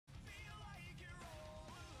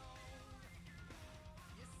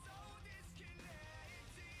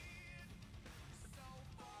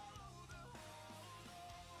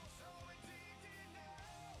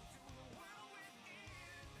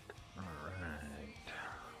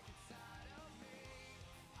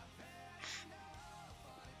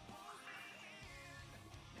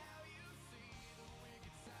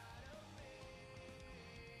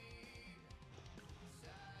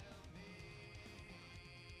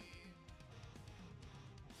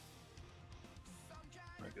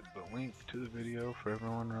get the link to the video for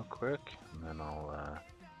everyone real quick, and then I'll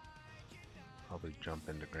probably jump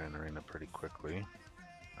into Grand Arena pretty quickly.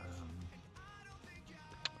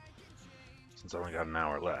 Since I only got an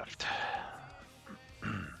hour left.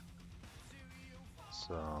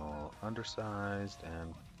 So, undersized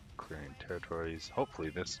and clearing territories. Hopefully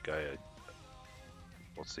this guy,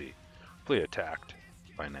 we'll see, hopefully attacked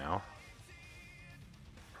by now.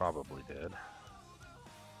 Probably did.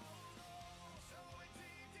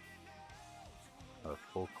 A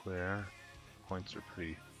full clear. Points are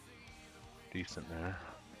pretty decent there.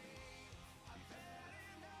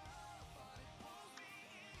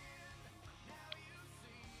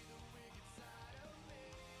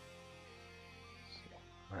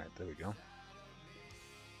 Alright, there we go.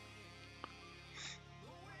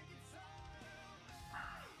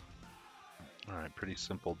 Alright, pretty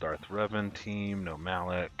simple Darth Revan team, no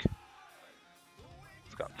Malik.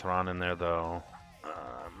 It's got Thrawn in there though.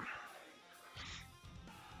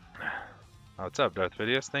 What's up, Darth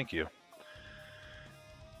Vidius? Thank you.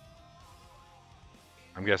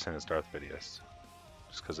 I'm guessing it's Darth Vidius,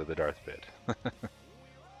 just because of the Darth vid.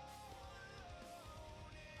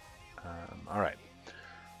 Alright.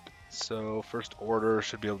 So first order,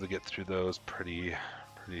 should be able to get through those pretty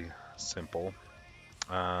simple.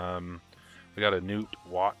 We got a Newt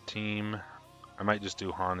Watt team. I might just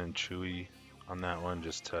do Han and Chewie on that one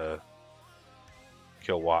just to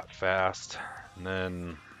kill Watt fast. And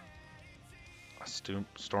then a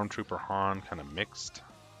Stormtrooper Han, kind of mixed.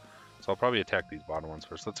 So I'll probably attack these bottom ones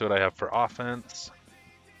first. Let's see what I have for offense.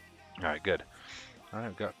 Alright, good. Alright,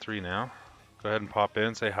 I've got 3 now. Go ahead and pop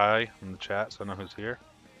in, say hi in the chat so I know who's here.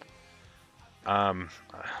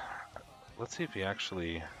 Let's see if he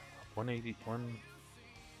actually 181.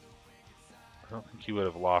 I don't think he would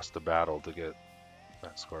have lost the battle to get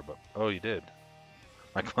that score, but oh, he did.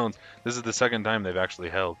 My clones. This is the second time they've actually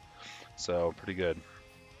held, so pretty good.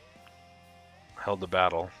 Held the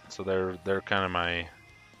battle, so they're kind of my. I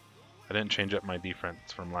didn't change up my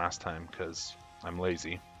defense from last time because I'm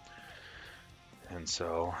lazy, and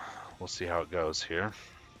so we'll see how it goes here.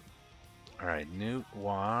 All right, Newt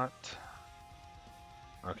Watt.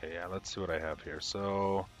 Okay, yeah, let's see what I have here.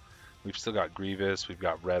 So we've still got Grievous, we've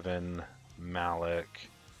got Revan, Malik.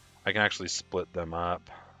 I can actually split them up,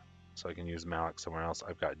 so I can use Malik somewhere else.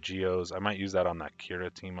 I've got Geos. I might use that on that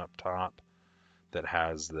Kira team up top that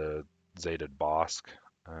has the Zated Bosk.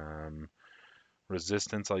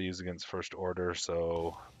 Resistance I'll use against First Order,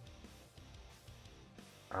 so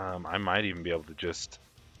I might even be able to just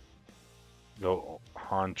go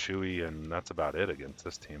Han, Chewie, and that's about it against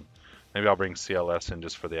this team. Maybe I'll bring CLS in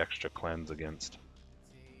just for the extra cleanse against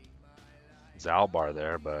Zalbar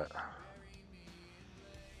there, but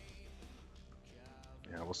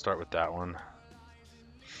yeah, we'll start with that one.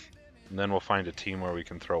 And then we'll find a team where we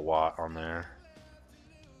can throw Watt on there.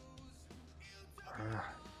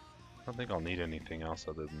 I don't think I'll need anything else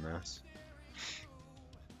other than this.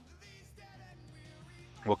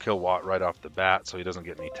 We'll kill Watt right off the bat so he doesn't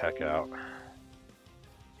get any tech out.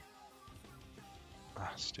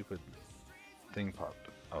 Ah, stupid thing popped.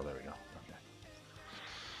 Oh, there we go.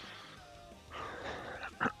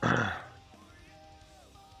 Okay.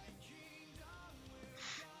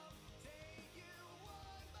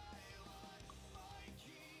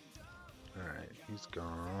 Alright, he's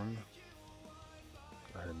gone.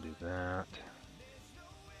 Go ahead and do that.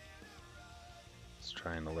 Let's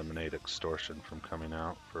try and eliminate extortion from coming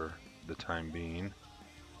out for the time being.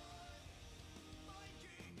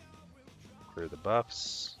 Clear the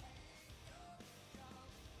buffs.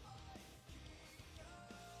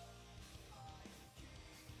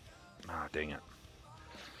 Ah, dang it.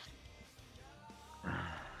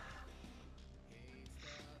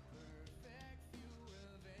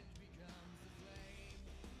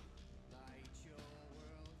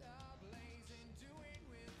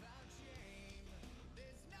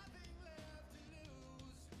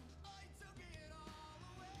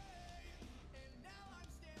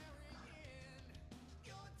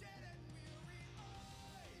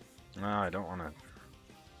 No, I don't want to.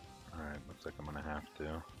 Alright, looks like I'm going to have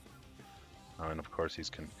to. Oh, and of course he's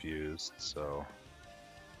confused, so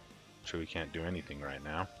Chewie can't do anything right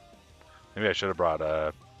now. Maybe I should have brought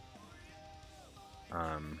a...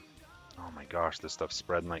 oh my gosh, this stuff's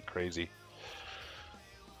spreading like crazy.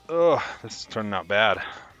 Oh, this is turning out bad.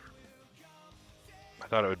 I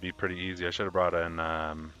thought it would be pretty easy. I should have brought in...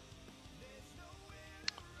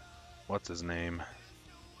 what's his name?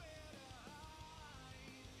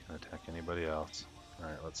 Can't attack anybody else.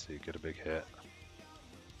 Alright, let's see. Get a big hit.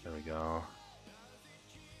 There we go.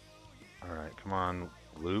 Alright, come on,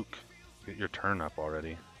 Luke. Get your turn up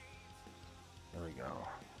already. There we go.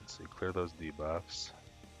 Let's see, clear those debuffs.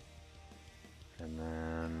 And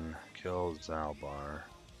then kill Zalbar.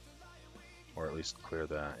 Or at least clear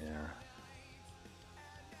that, yeah.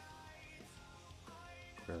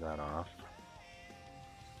 Clear that off.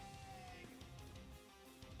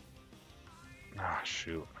 Ah,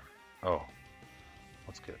 shoot. Oh.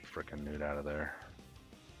 Let's get frickin' Newt out of there.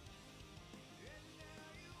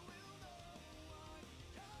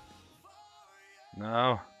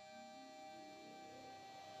 No.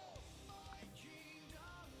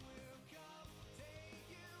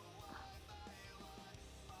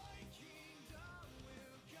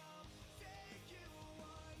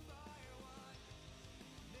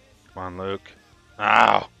 Come on, Luke.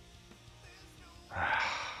 Ow!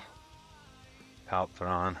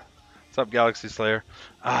 Palpthron. What's up, Galaxy Slayer?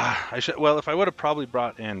 I should. Well, if I would have probably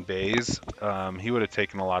brought in Baze, he would have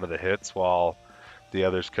taken a lot of the hits while the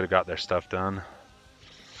others could have got their stuff done.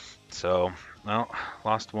 So, well,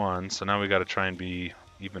 lost one. So now we got to try and be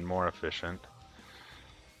even more efficient.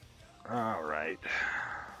 All right.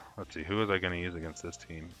 Let's see. Who was I going to use against this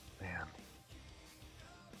team? Man,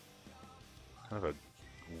 kind of a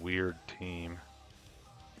weird team.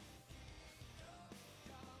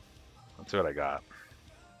 Let's see what I got.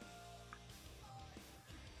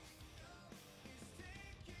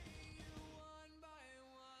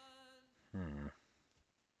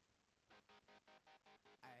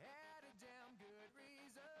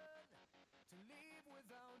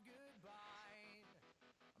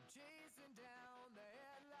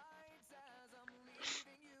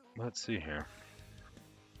 Let's see here.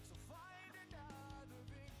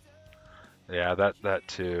 Yeah, that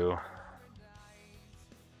too.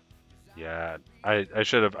 Yeah, I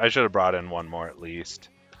should have brought in one more at least,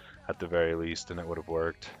 at the very least, and it would have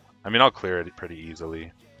worked. I mean, I'll clear it pretty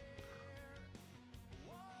easily.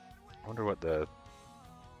 I wonder what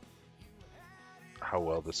how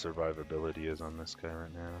well the survivability is on this guy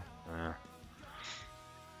right now.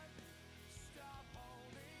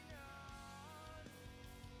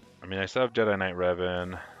 I mean, I still have Jedi Knight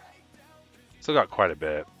Revan. Still got quite a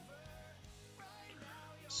bit.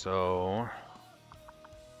 So,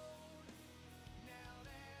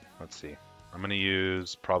 let's see. I'm going to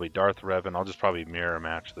use probably Darth Revan. I'll just probably mirror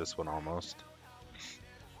match this one almost.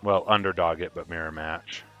 Well, underdog it, but mirror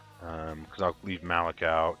match. Because I'll leave Malik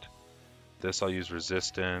out. This I'll use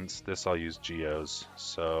Resistance. This I'll use Geos.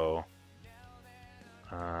 So,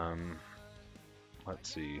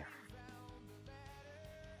 let's see.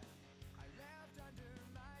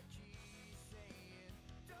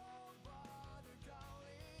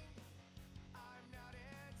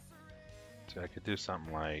 So I could do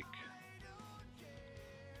something like,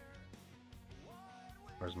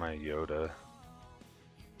 where's my Yoda?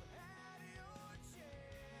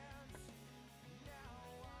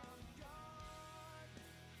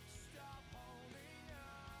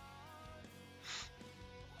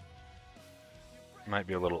 Might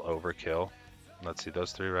be a little overkill. Let's see,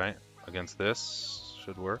 those three, right? Against this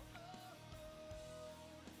should work.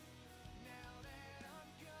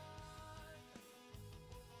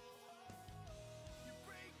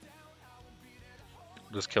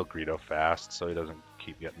 Just kill Greedo fast so he doesn't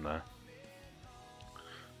keep getting the...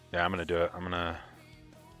 Yeah, I'm gonna do it. I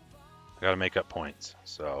gotta make up points,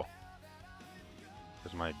 so...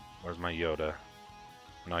 Where's my Yoda?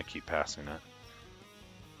 No, I keep passing it.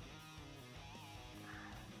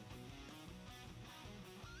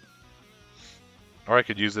 Or I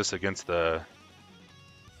could use this against the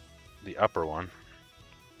upper one.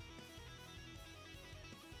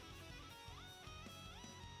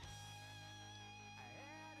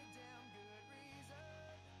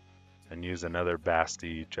 And use another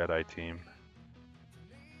Basti Jedi team.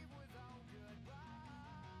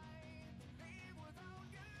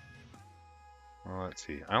 Well, let's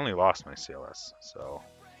see. I only lost my CLS, so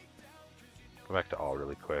go back to all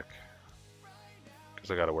really quick.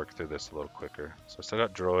 Because I got to work through this a little quicker. So I still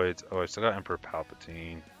got droids. Oh, I still got Emperor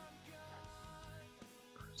Palpatine.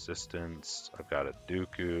 Resistance. I've got a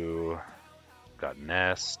Dooku. I've got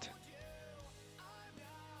Nest.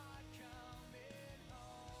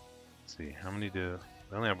 Let's see, how many do...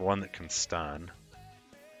 I only have one that can stun.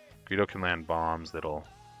 Greedo can land bombs that'll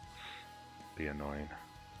be annoying.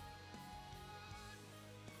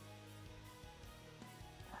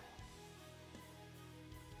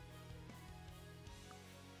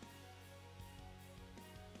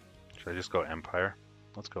 Should I just go Empire?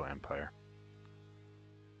 Let's go Empire.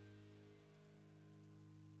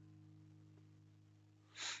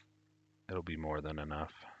 It'll be more than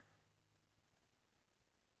enough.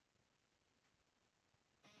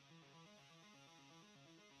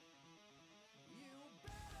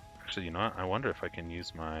 Actually, you know what? I wonder if I can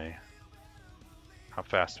use my... How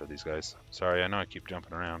fast are these guys? Sorry, I know I keep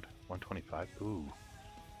jumping around. 125. Ooh.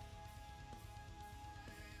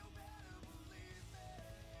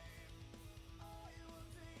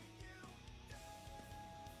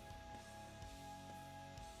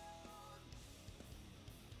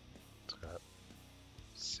 It's got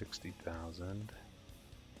 60,000.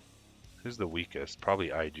 Who's the weakest?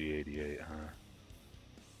 Probably IG88, huh?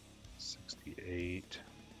 68.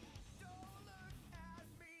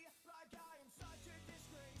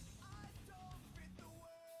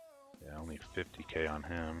 Yeah, only 50k on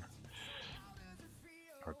him.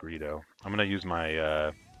 Or Greedo. I'm gonna use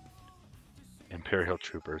my Imperial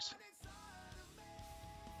Troopers.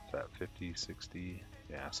 Is that 50, 60?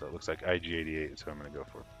 Yeah, so it looks like IG88 is who I'm gonna go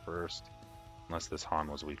for first. Unless this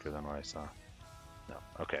Han was weaker than what I saw. No,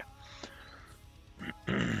 okay.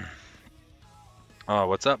 Oh,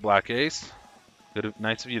 what's up, Black Ace? Good,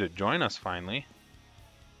 nice of you to join us finally.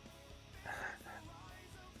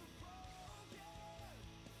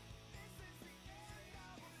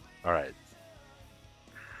 All right.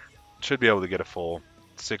 Should be able to get a full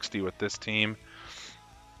 60 with this team.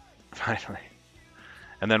 Finally.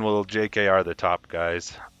 And then we'll JKR the top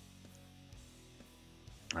guys.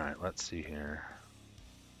 All right, let's see here.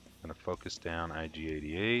 I'm gonna focus down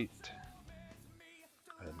IG88. Go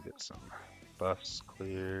ahead and get some buffs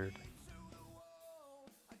cleared.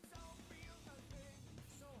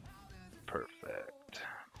 Perfect.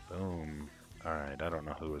 Boom. All right, I don't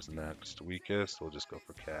know who is next. Weakest, we'll just go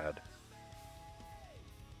for CAD.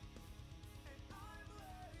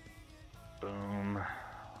 Boom.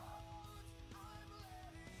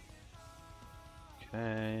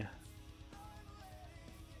 Okay.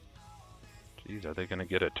 Jeez, are they going to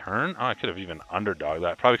get a turn? Oh, I could have even underdog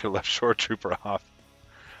that. Probably could have left Shore Trooper off.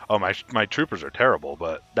 Oh, my troopers are terrible,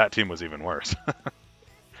 but that team was even worse.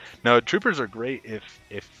 No, troopers are great if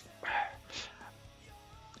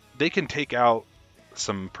they can take out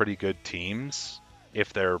some pretty good teams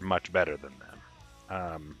if they're much better than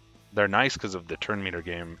them. They're nice because of the turn meter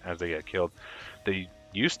game as they get killed. They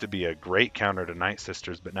used to be a great counter to Night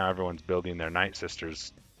Sisters, but now everyone's building their Night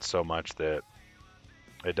Sisters so much that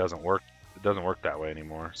it doesn't work. It doesn't work that way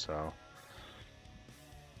anymore. So, all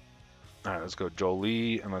right, let's go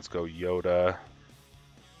Jolie and let's go Yoda.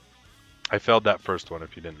 I failed that first one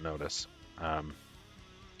if you didn't notice.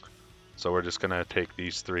 So we're just gonna take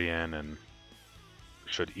these three in and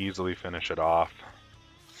should easily finish it off.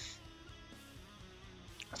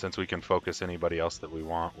 Since we can focus anybody else that we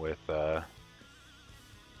want with, let's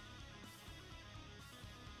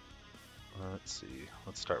see,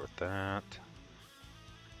 let's start with that.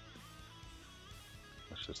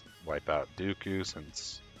 Let's just wipe out Dooku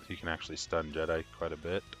since he can actually stun Jedi quite a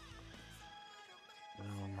bit.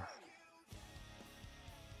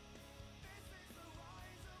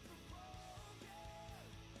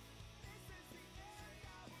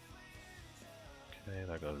 Okay,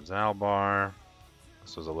 there goes Zalbar.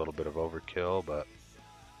 This was a little bit of overkill, but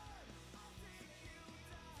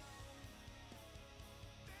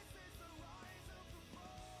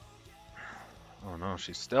oh no,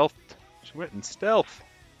 she's stealthed. She went in stealth.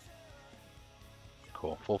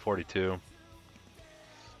 Cool, full 42.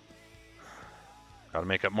 Gotta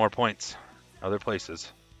make up more points other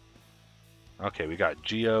places. Okay, we got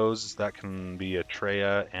Geos, that can be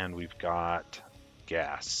Atreya, and we've got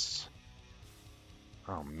Gas.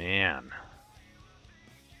 Oh man.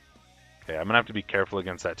 Okay, I'm gonna have to be careful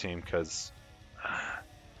against that team because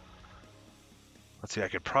let's see, I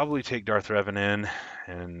could probably take Darth Revan in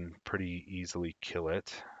and pretty easily kill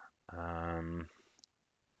it.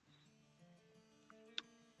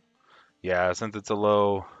 Yeah, since it's a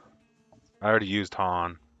low, I already used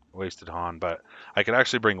Han, wasted Han, but I could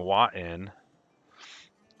actually bring Watt in,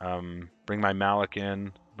 bring my Malik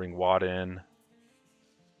in, bring Watt in.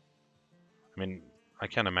 I mean, I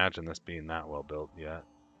can't imagine this being that well built yet.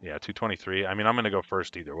 Yeah, 223. I mean, I'm going to go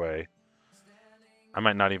first either way. I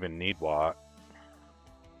might not even need Watt.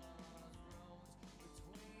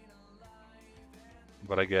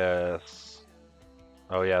 But I guess...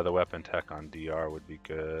 Oh yeah, the weapon tech on DR would be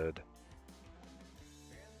good.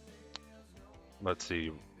 Let's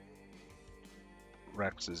see.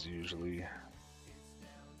 Rex is usually...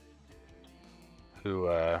 Who,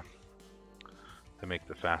 they make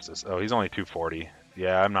the fastest. Oh, he's only 240.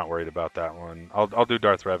 Yeah, I'm not worried about that one. I'll do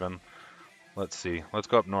Darth Revan. Let's see. Let's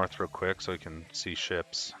go up north real quick so we can see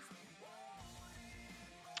ships.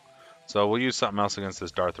 So we'll use something else against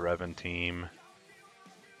this Darth Revan team.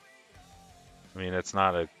 I mean, it's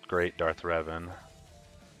not a great Darth Revan.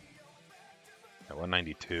 At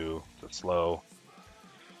 192, it's slow.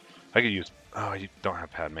 I could use Oh, you don't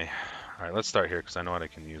have Padme. Alright, let's start here because I know what I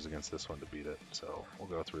can use against this one to beat it. So we'll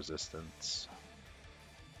go with resistance.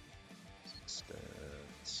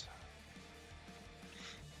 Resistance.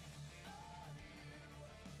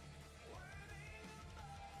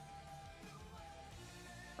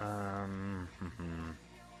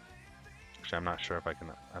 Actually, I'm not sure if I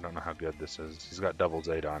can. I don't know how good this is. He's got double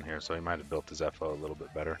Zeta on here, so he might have built his FO a little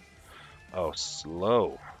bit better. Oh,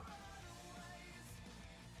 slow.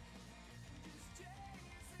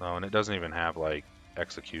 Oh, and it doesn't even have like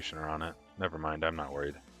executioner on it. Never mind, I'm not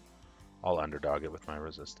worried. I'll underdog it with my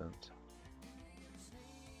resistance.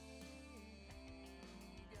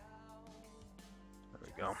 There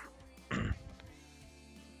we go.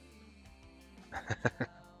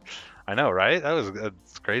 I know, right?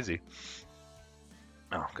 That's crazy.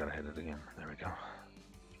 Oh, gotta hit it again. There we go.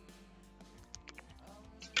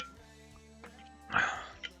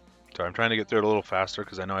 So I'm trying to get through it a little faster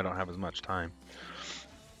because I know I don't have as much time.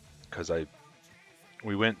 Because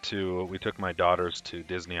we took my daughters to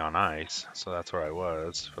Disney on Ice, so that's where I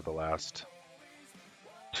was for the last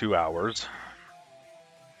 2 hours.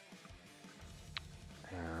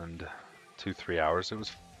 And 3 hours. It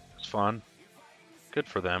was fun. Good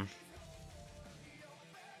for them.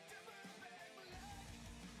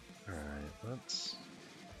 Alright, let's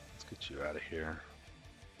get you out of here.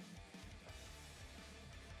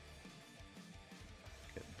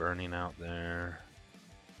 Get Burning out there.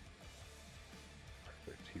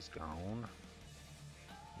 Perfect, he's gone.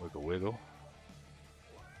 Wiggle wiggle.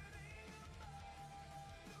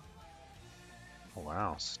 Oh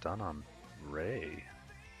wow, stun on Ray.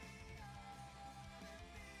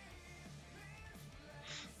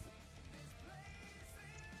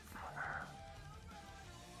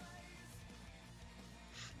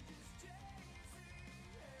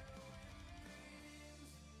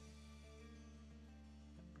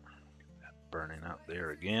 Burning out there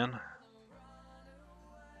again.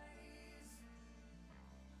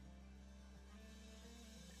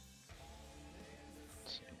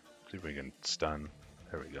 Let's see if we can stun.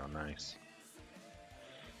 There we go, nice.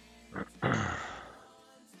 Oh,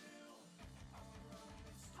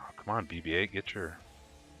 come on, BB-8, get your...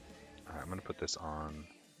 Alright, I'm gonna put this on.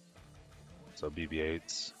 So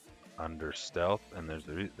BB-8's under stealth, and there's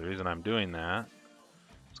the reason I'm doing that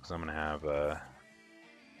is because I'm gonna have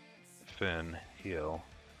Finn heal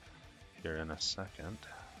here in a second.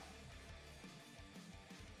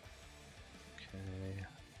 Okay,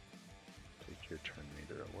 take your turn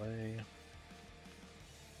meter away.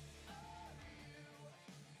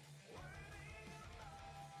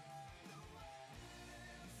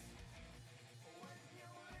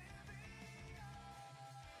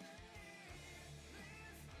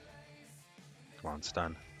 Come on,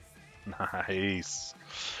 stun. Nice.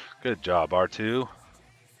 Good job, R2.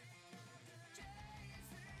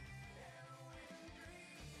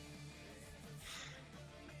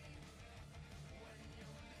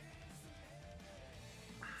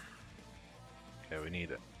 Okay, we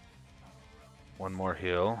need it. One more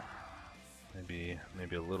heal. Maybe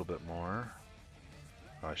a little bit more.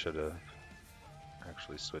 Oh, I should have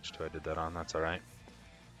actually switched who I did that on. That's all right.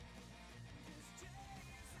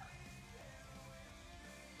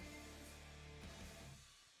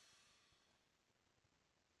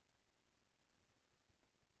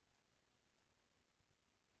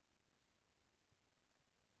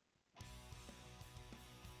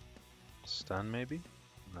 Stun maybe?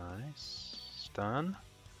 Nice. Stun.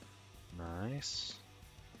 Nice.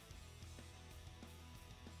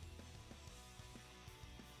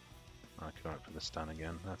 I can wait for the stun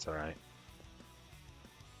again. That's alright.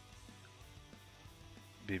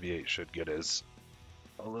 BB-8 should get his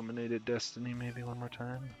Illuminated Destiny maybe one more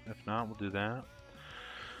time. If not, we'll do that.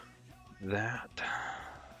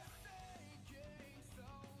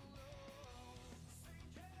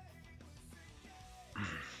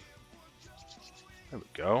 There we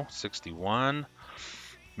go. 61.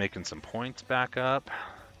 Making some points back up.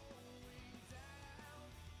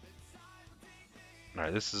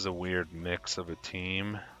 Alright, this is a weird mix of a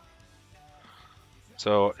team.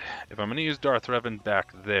 So, if I'm going to use Darth Revan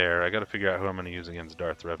back there, I got to figure out who I'm going to use against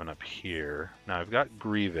Darth Revan up here. Now, I've got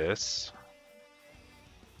Grievous.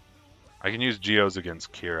 I can use Geos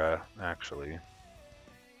against Kira, actually.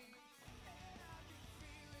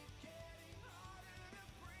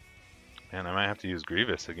 And I might have to use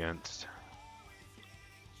Grievous against...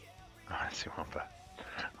 Oh, I see Wampa.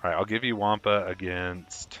 Alright, I'll give you Wampa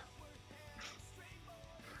against...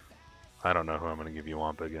 I don't know who I'm going to give you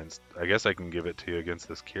Wampa against. I guess I can give it to you against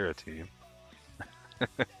this Kira team.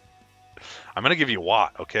 I'm going to give you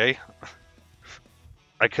Watt, okay?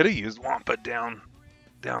 I could have used Wampa down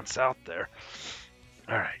down south there.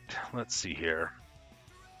 All right, let's see here.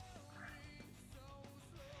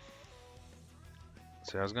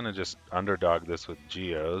 So I was gonna just underdog this with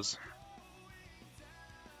geos.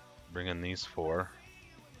 Bring in these 4.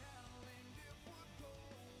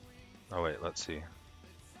 Oh wait, let's see.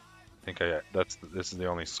 I think this is the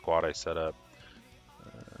only squad I set up.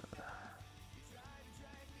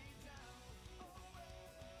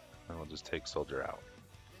 And we'll just take soldier out.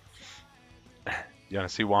 You wanna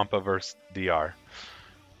see Wampa versus DR?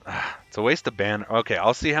 It's a waste of banner. Okay,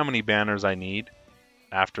 I'll see how many banners I need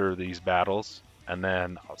after these battles, and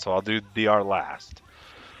then so I'll do DR last.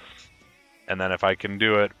 And then if I can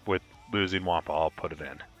do it with losing Wampa, I'll put it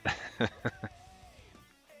in.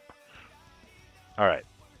 All right,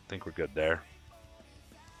 I think we're good there.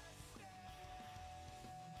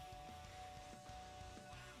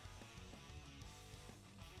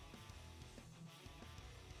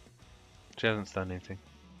 She hasn't done anything.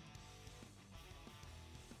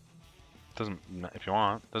 Doesn't, if you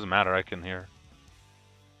want, doesn't matter. I can hear.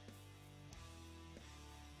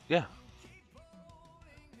 Yeah.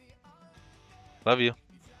 Love you.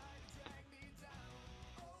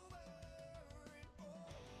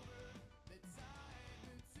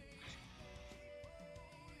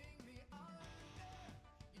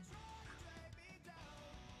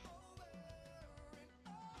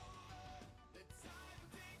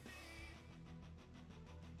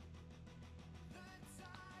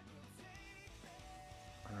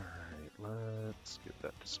 Let's give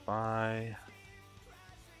that to spy.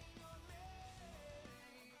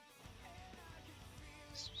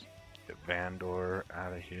 Let's get Vandor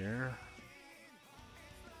out of here.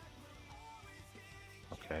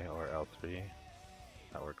 Okay, or L3.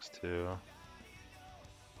 That works too.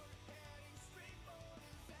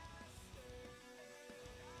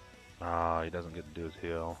 Ah, he doesn't get to do his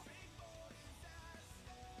heal.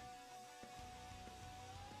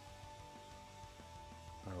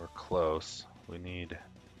 We're close. We need...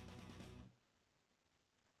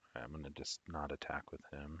 I'm gonna just not attack with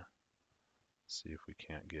him. See if we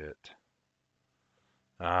can't get...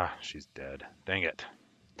 Ah, she's dead. Dang it.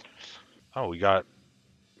 Oh, we got...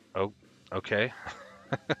 Oh, okay.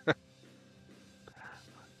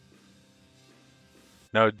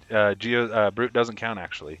 No, Brute doesn't count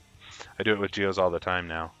actually. I do it with Geos all the time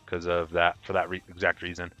now because of that, for that exact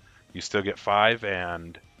reason. You still get 5,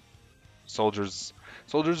 and Soldier's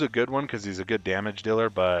a good one because he's a good damage dealer,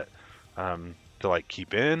 but to like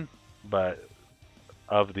keep in. But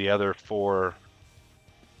of the other 4,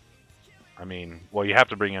 I mean, well, you have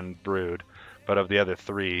to bring in Brood, but of the other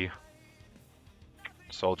 3,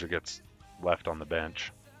 Soldier gets left on the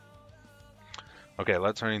bench. Okay,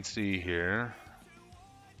 let's try and see here.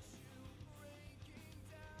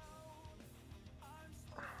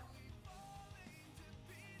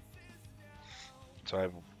 So I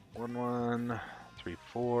have 1, 1, 3,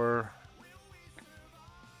 4,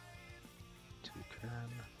 2, 10.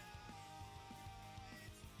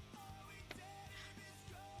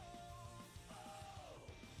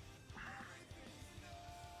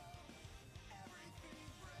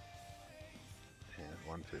 And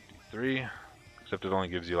 153. Except it only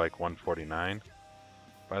gives you like 149,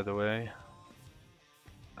 by the way.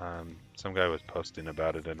 Some guy was posting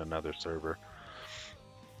about it in another server.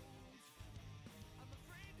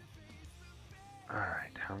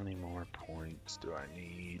 Alright, how many more points do I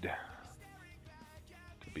need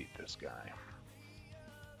to beat this guy?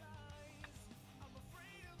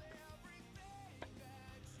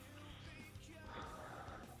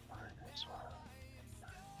 Minus 1.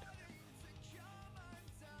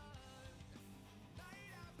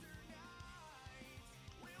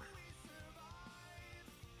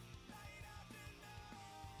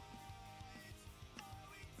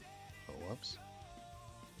 Oh, whoops.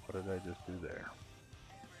 What did I just do there?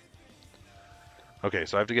 Okay,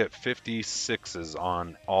 so I have to get 56s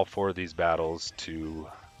on all 4 of these battles to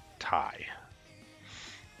tie.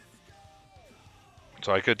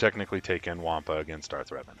 So I could technically take in Wampa against Darth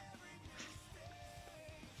Revan.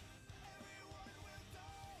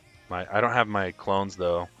 I don't have my clones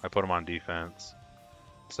though. I put them on defense.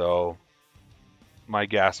 So my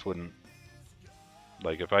gas wouldn't,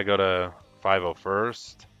 like if I go to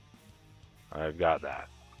 501st, I've got that.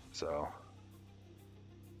 So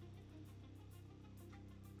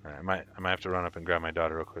all right, I might have to run up and grab my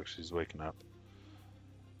daughter real quick. She's waking up.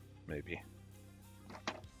 Maybe.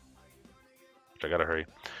 I gotta hurry.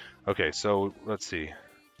 Okay, so let's see.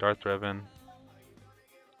 Darth Revan.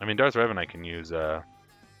 I mean, Darth Revan I can use.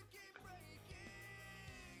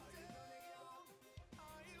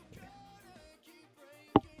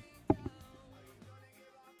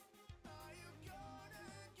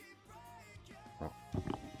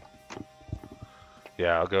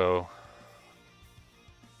 Yeah, I'll go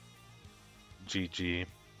GG.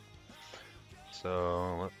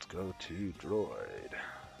 So let's go to droid.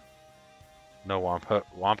 No Wampa.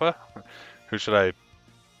 Wampa? Who should I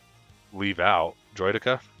leave out?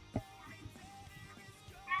 Droidica?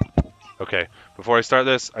 Okay, before I start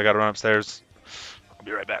this, I gotta run upstairs. I'll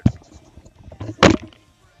be right back.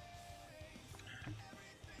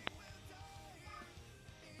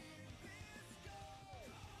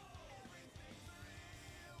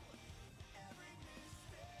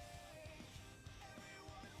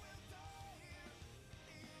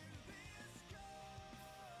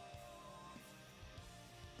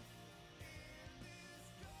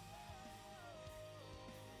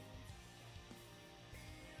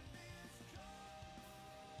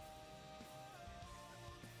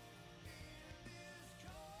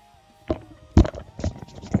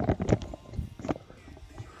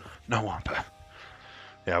 No Wampa.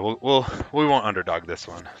 Yeah, we won't underdog this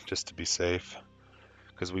one just to be safe,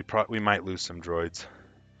 because we might lose some droids.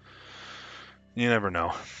 You never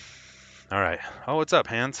know. All right. Oh, what's up,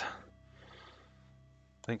 Hans?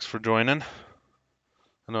 Thanks for joining.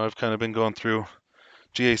 I know I've kind of been going through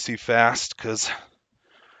GAC fast because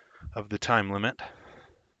of the time limit.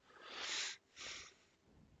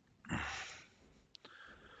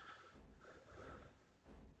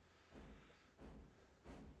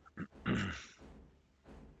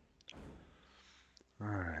 All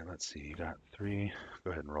right, let's see. You got 3. Go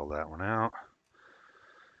ahead and roll that one out.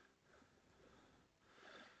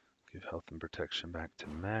 Give health and protection back to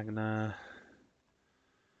Magna.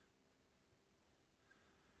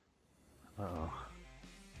 Uh-oh.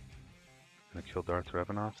 Gonna kill Darth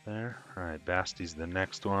Revanov there. All right, Basti's the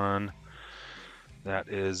next one. That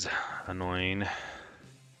is annoying.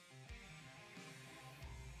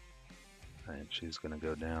 And she's gonna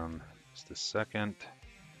go down just a second.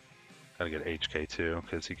 Gotta get HK too,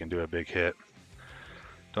 because he can do a big hit.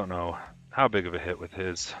 Don't know how big of a hit with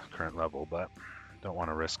his current level, but don't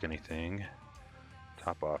want to risk anything.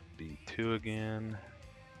 Top off B2 again.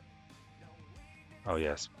 Oh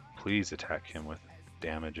yes, please attack him with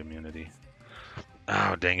damage immunity.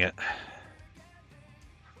 Oh, dang it.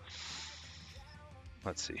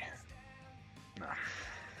 Let's see. No.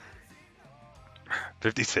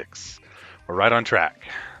 56. We're right on track.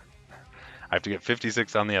 I have to get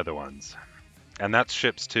 56 on the other ones. And that's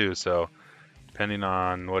ships too, so depending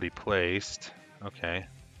on what he placed. Okay.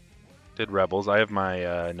 Did rebels. I have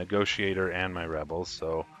my negotiator and my rebels,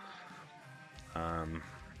 so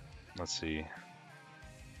let's see.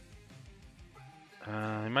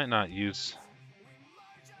 I might not use...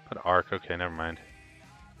 Put arc. Okay, never mind.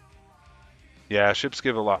 Yeah, ships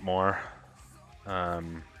give a lot more.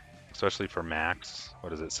 Especially for max.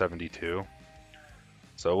 What is it, 72?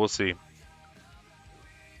 So we'll see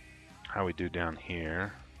how we do down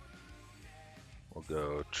here. We'll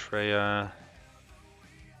go Treya,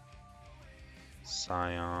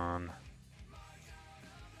 Scion.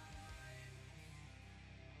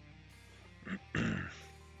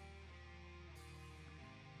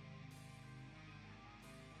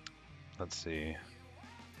 Let's see. I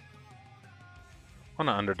want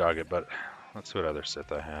to underdog it, but let's see what other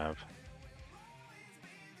Sith I have.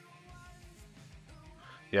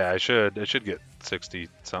 Yeah, I should get 60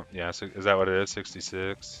 something. Yeah, is that what it is?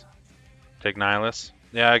 66. Take Nihilus.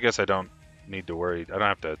 Yeah, I guess I don't need to worry. I don't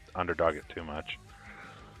have to underdog it too much.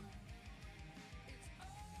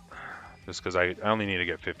 Just because I only need to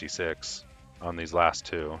get 56 on these last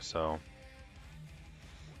 2, so.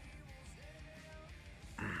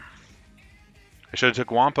 I should have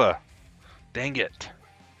took Wampa. Dang it.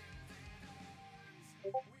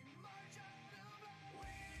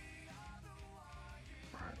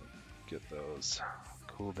 Get those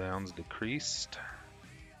cooldowns decreased.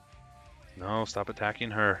 No, stop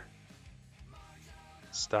attacking her.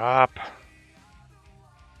 Stop.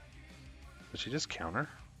 Did she just counter?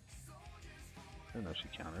 I don't know if she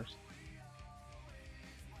counters.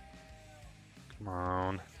 Come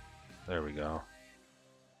on. There we go.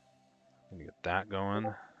 Let me get that going.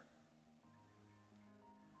 Yeah,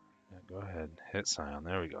 go ahead. Hit Scion.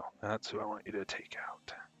 There we go. That's who I want you to take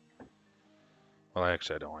out. Well,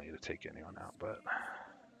 actually, I don't want you to take anyone out, but...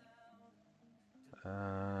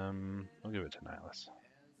 I'll give it to Nihilus.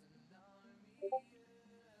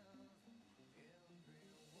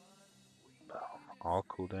 All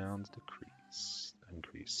cooldowns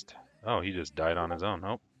increased. Oh, he just died on his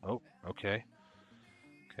own. Oh, okay.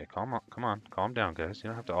 Okay, come on, calm down, guys. You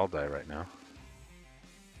don't have to all die right now.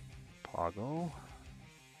 Poggle.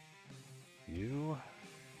 You.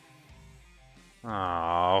 Oh,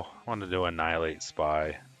 I wanted to annihilate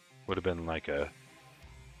Spy. Would have been like a...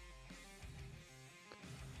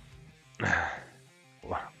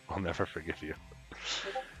 I'll never forgive you.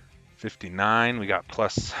 59, we got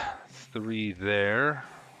 +3 there.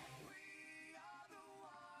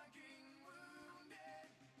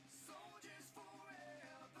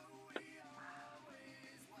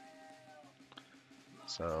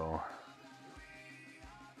 So,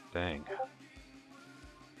 dang.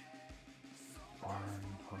 1,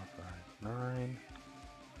 4, 5, 9.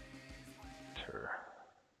 Enter.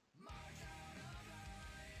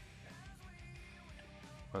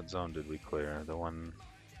 What zone did we clear? The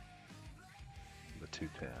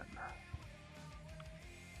 210.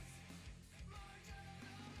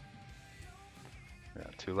 Yeah,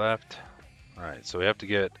 2 left. Alright, so we have to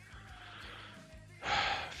get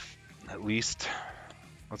at least,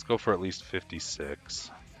 let's go for at least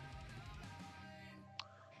 56.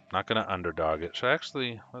 Not gonna underdog it. Should I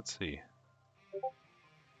actually, let's see.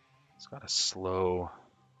 It's got a slow.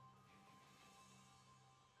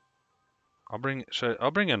 I'll bring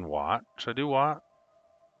in Watt. Should I do Watt?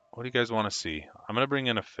 What do you guys want to see? I'm gonna bring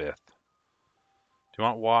in a 5th. Do you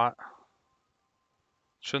want Watt?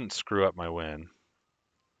 Shouldn't screw up my win.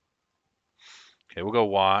 Okay, we'll go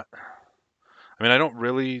Watt. I mean, I don't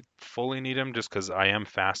really fully need him just because I am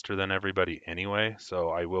faster than everybody anyway, so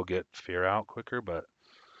I will get Fear out quicker, but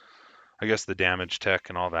I guess the damage tech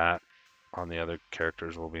and all that on the other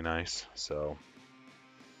characters will be nice. So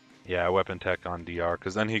yeah, weapon tech on DR,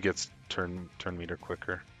 because then he gets turn meter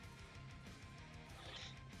quicker.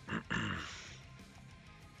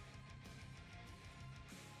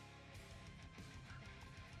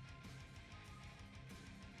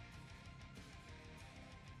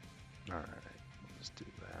 All right, let's do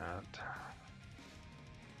that.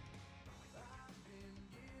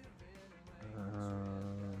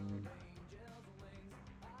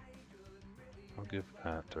 I'll give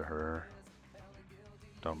that to her.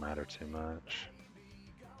 Don't matter too much.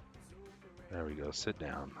 There we go, sit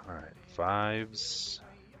down. All right, 5s.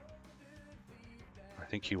 I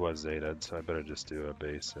think he was Zeta'd, so I better just do a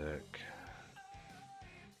basic.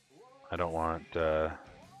 I don't want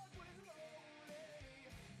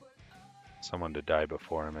someone to die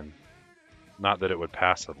before him, and not that it would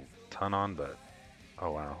pass a ton on, but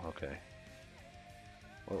oh wow, okay.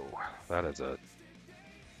 Whoa, that is a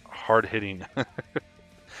hard-hitting.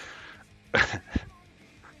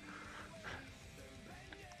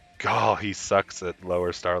 God, he sucks at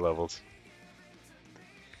lower star levels.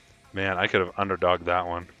 Man, I could have underdogged that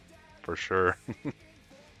one for sure.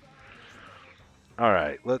 All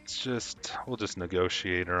right, we'll just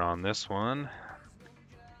negotiate her on this one.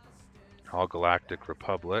 All Galactic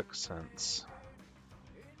Republic, since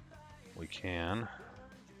we can.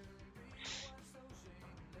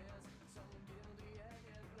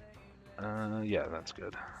 Yeah, that's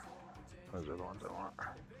good. Those are the ones I want.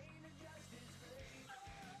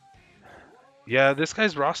 Yeah, this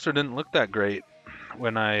guy's roster didn't look that great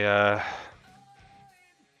when I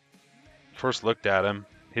first looked at him.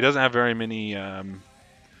 He doesn't have very many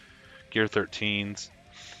Gear 13s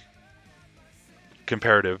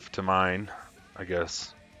comparative to mine, I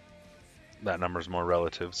guess. That number's more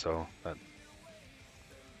relative, so that.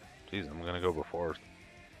 Geez, I'm gonna go before.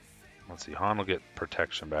 Let's see, Han will get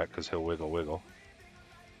protection back because he'll wiggle.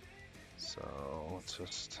 So let's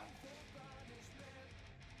just.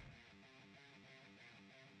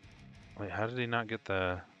 Wait, how did he not get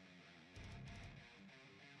the?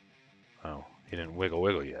 Oh, he didn't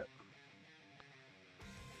wiggle yet.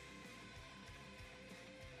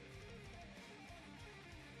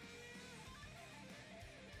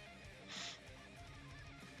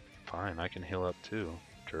 Fine, I can heal up too,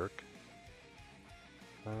 jerk.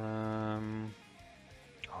 Oh,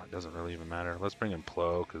 it doesn't really even matter. Let's bring in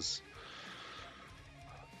Plo, because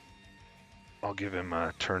I'll give him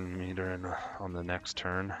a turn meter on the next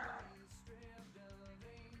turn.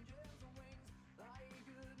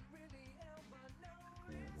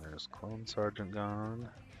 And there's Clone Sergeant gone.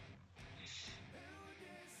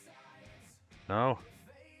 No.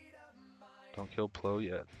 Don't kill Plo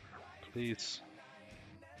yet, please.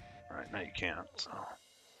 Alright, now you can't, so.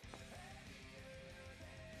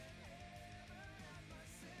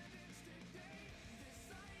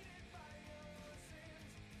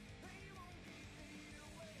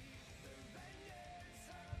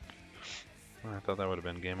 I thought that would have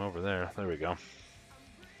been game over there. There we go.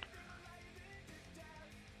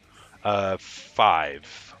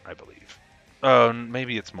 5, I believe. Oh,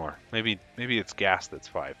 maybe it's more. Maybe it's gas that's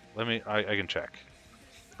 5. I can check.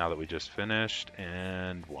 Now that we just finished,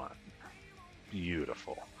 and 1.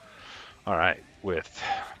 Beautiful. All right, with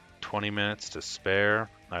 20 minutes to spare.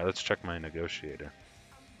 All right, let's check my negotiator.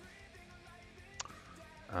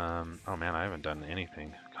 Oh man, I haven't done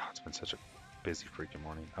anything. God, it's been such a busy freaking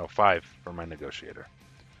morning. Oh, 5 for my negotiator.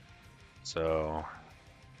 So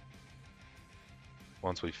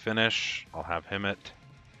once we finish, I'll have him at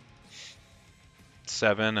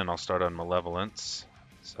 7 and I'll start on malevolence.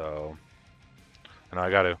 So, and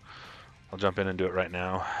I'll jump in and do it right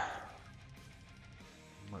now.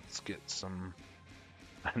 Let's get some,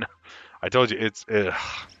 I know, I told you it's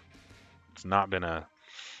not been a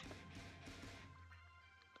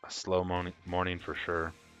slow morning for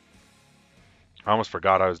sure. I almost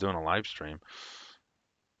forgot I was doing a live stream.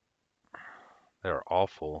 They are all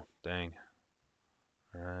full. Dang.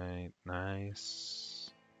 All right,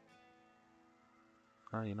 nice.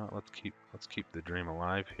 Oh, you know what? Let's keep the dream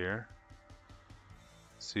alive here.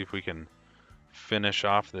 See if we can finish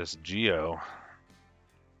off this Geo.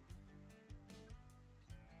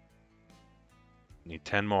 Need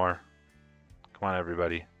 10 more. Come on,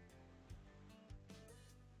 everybody.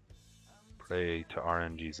 Pray to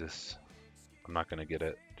RN Jesus. I'm not gonna get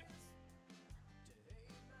it.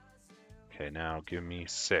 Okay, now give me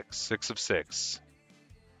 6. 6 of 6.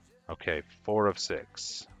 Okay, 4 of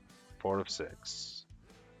 6. 4 of 6.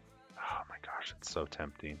 Oh my gosh, it's so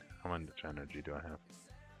tempting. How much energy do I have?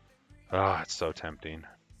 Oh, it's so tempting.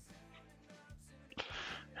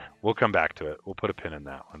 We'll come back to it. We'll put a pin in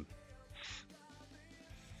that one.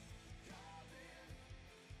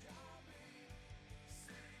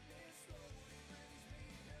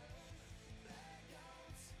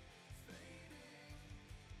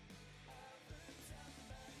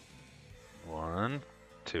 One,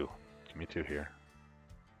 2. Give me 2 here.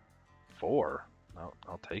 4.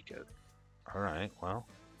 I'll take it. All right, well.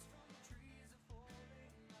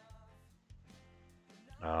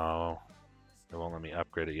 Oh, it won't let me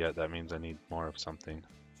upgrade it yet. That means I need more of something.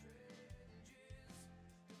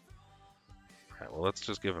 All right, well, let's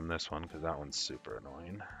just give him this one because that one's super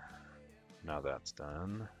annoying. Now that's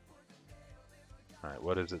done. All right,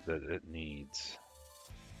 what is it that it needs?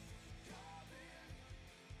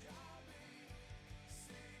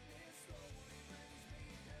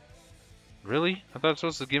 Really? I thought it was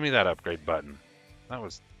supposed to give me that upgrade button. That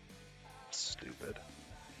was stupid.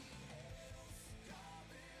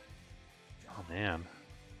 Oh, man.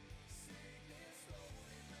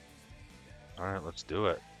 Alright, let's do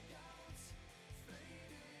it.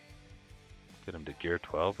 Get him to gear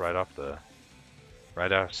 12 right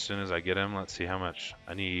as soon as I get him. Let's see how much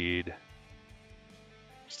I need.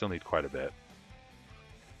 Still need quite a bit.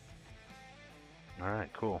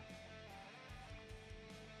 Alright, cool.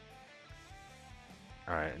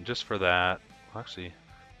 Alright, and just for that, actually,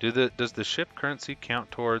 does the ship currency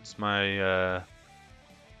count towards my, oh,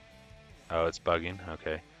 it's bugging,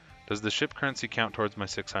 okay. Does the ship currency count towards my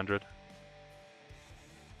 600?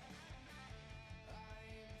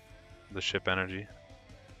 The ship energy?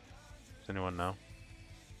 Does anyone know?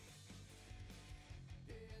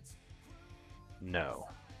 No.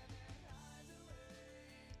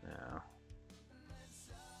 Yeah.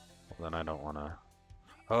 Well, then I don't want to.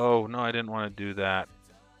 Oh, no, I didn't want to do that.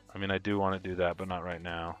 I mean, I do want to do that, but not right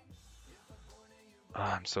now. Oh,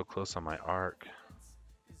 I'm so close on my arc.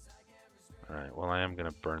 Alright, well, I am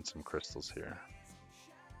going to burn some crystals here.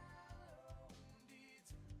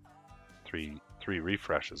 3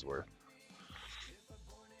 refreshes worth.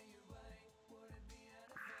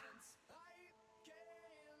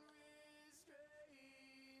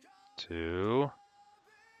 Two.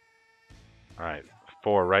 Alright,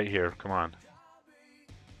 4 right here. Come on.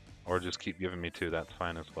 Or just keep giving me 2. That's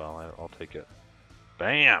fine as well. I'll take it.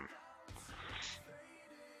 Bam!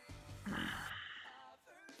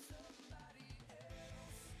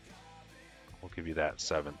 We'll give you that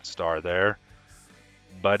 7th star there,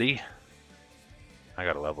 buddy. I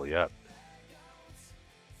gotta level you up.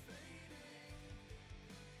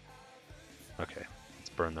 Okay, let's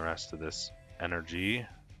burn the rest of this energy.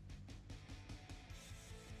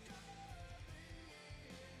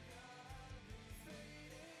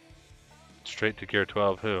 Straight to gear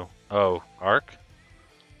 12, who? Oh, Arc?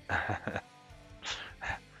 I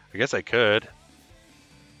guess I could.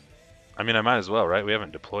 I mean, I might as well, right? We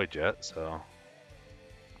haven't deployed yet, so.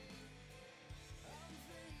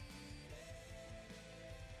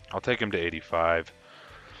 I'll take him to 85.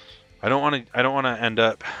 I don't want to end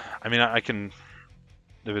up, I mean, I can,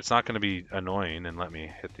 if it's not going to be annoying, and let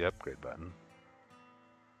me hit the upgrade button.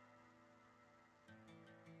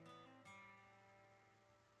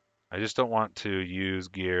 I just don't want to use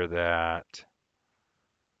gear that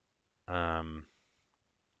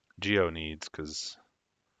Geo needs, because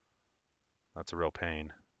that's a real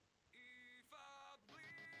pain.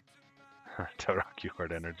 Total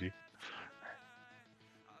Hard energy.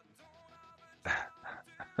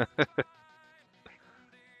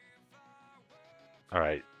 All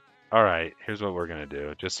right. All right. Here's what we're going to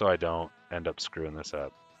do, just so I don't end up screwing this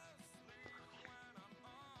up.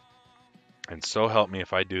 And so help me,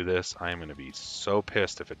 if I do this, I am going to be so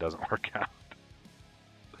pissed if it doesn't work out.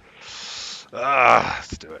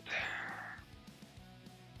 Let's do it.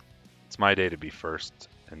 It's my day to be first.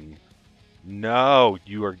 And no,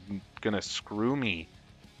 you are going to screw me.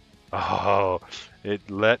 Oh, it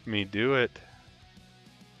let me do it.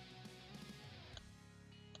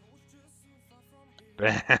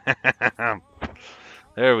 Bam.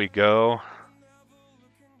 There we go.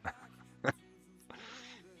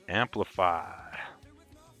 Amplify.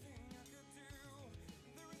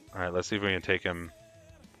 All right, let's see if we can take him.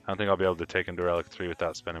 I don't think I'll be able to take him to Relic 3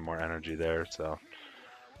 without spending more energy there, so.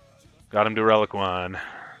 Got him to Relic 1.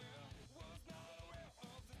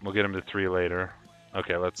 We'll get him to 3 later.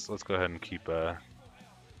 Okay, let's go ahead and keep oh,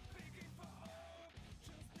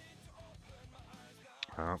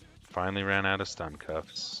 finally ran out of stun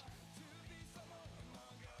cuffs.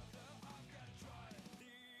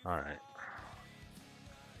 All right.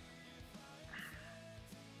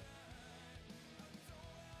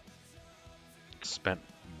 Spent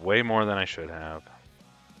way more than I should have.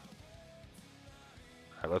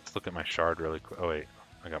 All right, let's look at my shard really quick. Oh wait,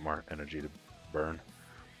 I got more energy to burn.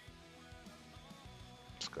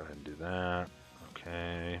 Let's go ahead and do that.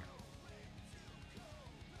 Okay.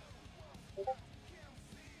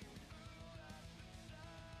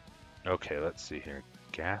 Okay, let's see here.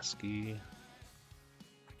 GAC.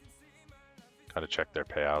 Gotta check their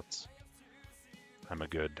payouts. I'm a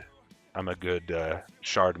good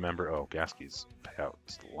shard member. Oh, GAC's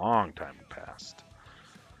payouts a long time past.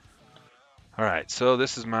 All right, so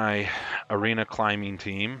this is my arena climbing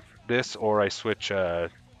team. This, or I switch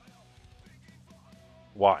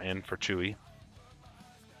Watt in for Chewy.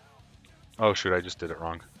 Oh shoot, I just did it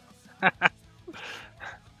wrong.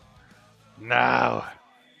 No,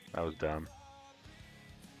 that was dumb.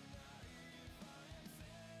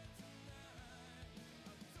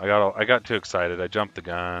 I got too excited. I jumped the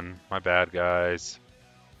gun. My bad, guys.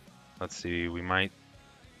 Let's see. We might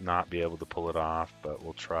not be able to pull it off, but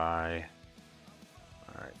we'll try.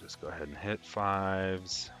 All right, just go ahead and hit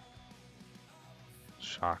 5s.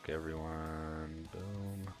 Shock everyone.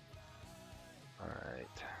 Boom. All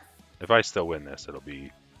right. If I still win this, it'll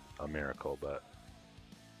be a miracle, but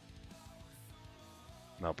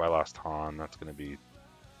nope, I lost Han. That's going to be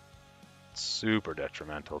super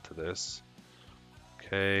detrimental to this.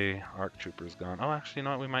 Okay, Arc Trooper's gone. Oh, actually, you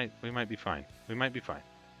know what? We might be fine. We might be fine.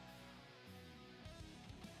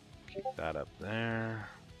 Keep that up there.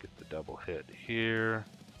 Get the double hit here.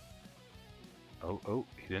 Oh,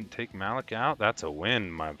 he didn't take Malik out. That's a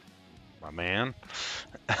win, my man.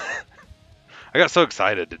 I got so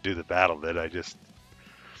excited to do the battle that I just.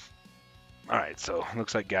 All right, so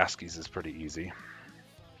looks like GAC's is pretty easy.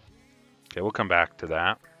 Okay, we'll come back to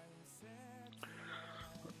that.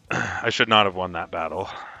 I should not have won that battle.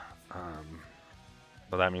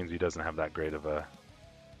 But that means he doesn't have that great of a...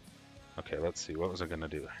 Okay, let's see. What was I going to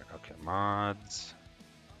do here? Okay, mods.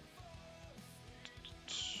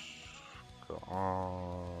 Go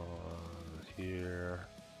all here.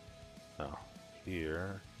 No,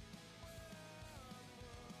 here.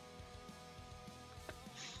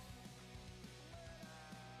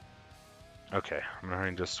 Okay, I'm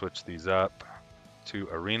going to just switch these up to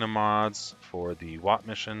arena mods for the Watt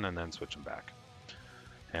mission and then switch them back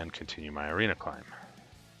and continue my arena climb.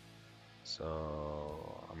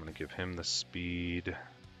 So I'm going to give him the speed.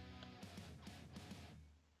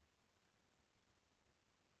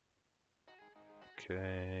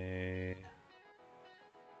 Okay.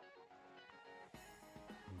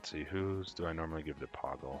 Let's see, whose do I normally give to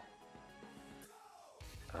Poggle?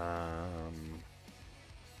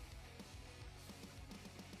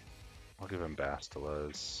 I'll give him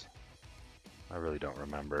Bastila's. I really don't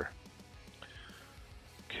remember.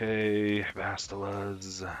 Okay,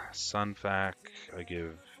 Bastila's. Sunfac, I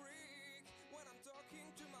give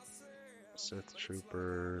Sith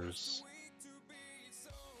Troopers.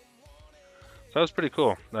 So that was pretty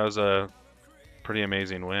cool. That was a pretty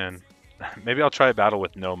amazing win. Maybe I'll try a battle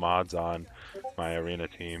with no mods on my arena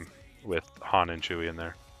team with Han and Chewie in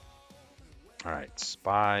there. Alright,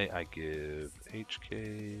 Spy, I give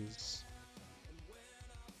HKs.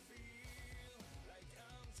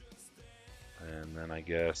 And then I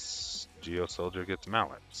guess Geo Soldier gets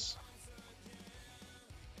Mallets.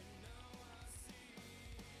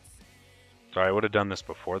 Sorry, I would have done this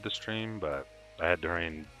before the stream, but I had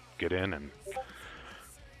to get in and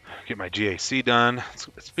get my GAC done.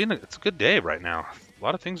 It's a good day right now. A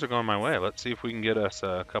lot of things are going my way. Let's see if we can get us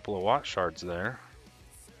a couple of Watt shards there.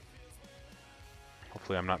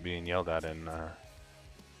 Hopefully I'm not being yelled at in...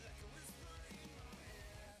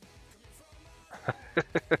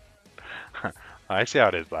 I see how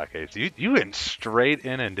it is, Black Ace. You went straight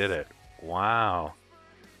in and did it. Wow.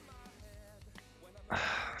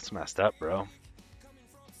 That's messed up, bro.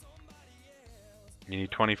 You need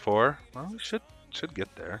 24? Well, we should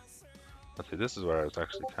get there. Let's see, this is where I was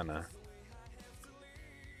actually kind of...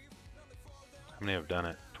 How many have done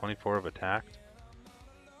it? 24 have attacked?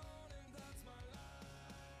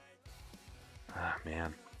 Ah,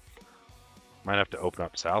 man. Might have to open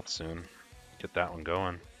up south soon. Get that one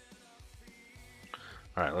going.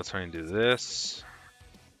 Alright, let's try and do this.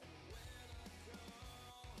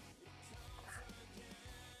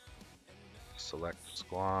 Select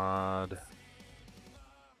squad.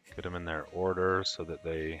 Get them in their order so that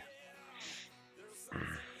they...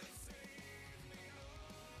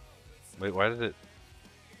 Wait, why did it...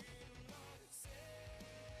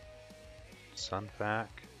 Sunfac?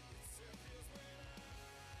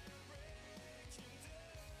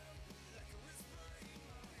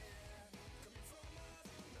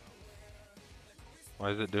 Why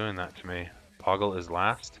is it doing that to me? Poggle is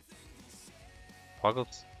last?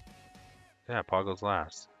 Poggle's... Yeah, Poggle's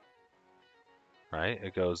last. Right?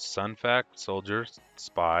 It goes Sunfac, Soldier,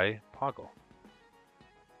 Spy, Poggle.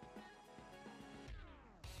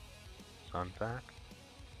 Sunfac,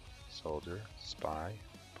 Soldier, Spy,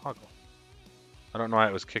 Poggle. I don't know why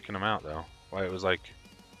it was kicking them out though. Why it was like...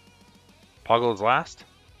 Poggle is last?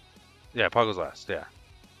 Yeah, Poggle's last, yeah.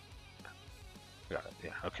 Got it,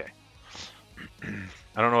 yeah, okay.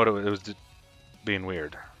 I don't know what it was being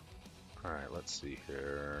weird. Alright, let's see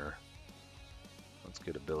here. Let's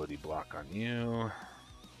get ability block on you.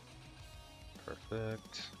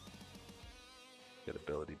 Perfect. Get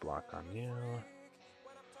ability block on you.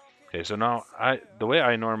 Okay, so now the way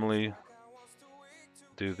I normally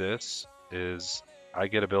do this is I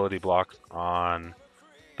get ability block on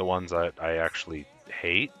the ones that I actually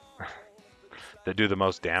hate that do the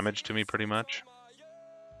most damage to me pretty much.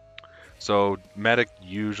 So medic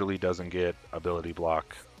usually doesn't get ability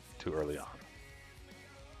block too early on.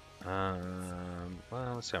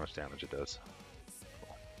 Well, let's see how much damage it does.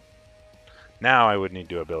 Cool. Now I would need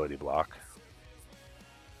to do ability block.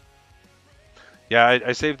 Yeah,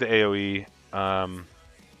 I saved the AoE.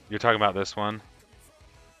 You're talking about this one,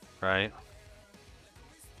 right?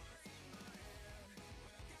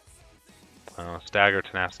 Stagger,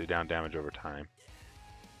 tenacity, down damage over time.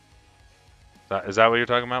 Is that what you're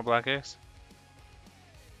talking about, Black Ace?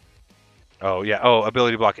 Oh, yeah. Oh,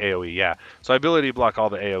 ability block AoE, yeah. So I ability block all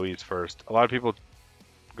the AoEs first. A lot of people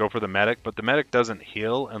go for the medic, but the medic doesn't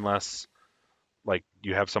heal unless, like,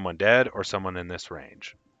 you have someone dead or someone in this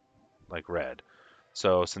range, like red.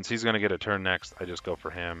 So since he's going to get a turn next, I just go for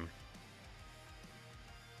him.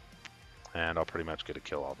 And I'll pretty much get to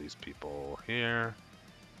kill all these people here.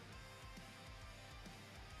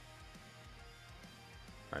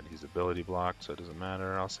 Alright, he's ability blocked, so it doesn't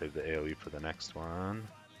matter. I'll save the AoE for the next one.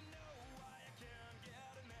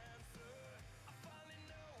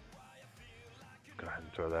 Go ahead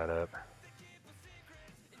and throw that up.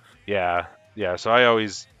 Yeah, so I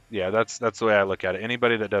always... Yeah, that's the way I look at it.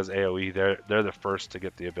 Anybody that does AoE, they're the first to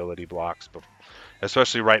get the ability blocks,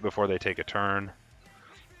 especially right before they take a turn.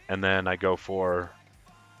 And then I go for...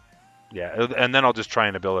 Yeah, and then I'll just try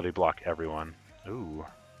and ability block everyone. Ooh.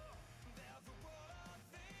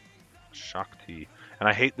 Shakti. And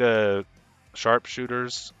I hate the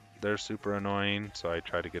sharpshooters. They're super annoying, so I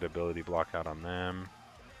try to get ability block out on them.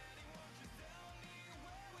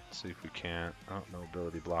 Let's see if we can't. Oh, no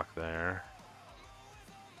ability block there.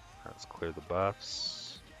 Let's clear the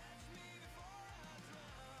buffs.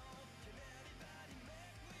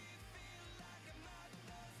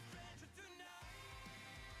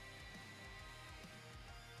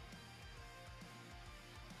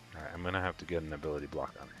 Alright, I'm gonna have to get an ability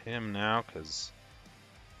block on him now, because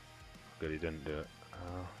good he didn't do it.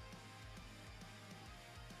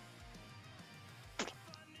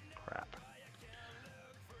 Crap.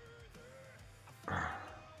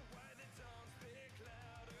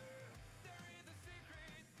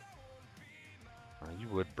 You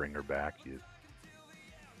would bring her back. You're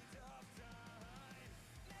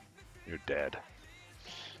dead.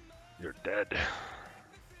 You're dead.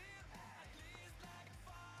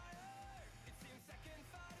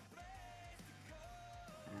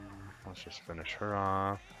 Let's just finish her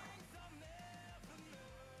off.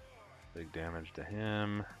 Big damage to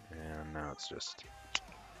him, and now it's just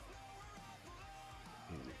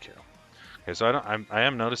easy kill. Okay, so I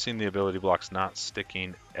am noticing the ability block's not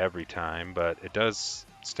sticking every time, but it does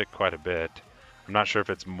stick quite a bit. I'm not sure if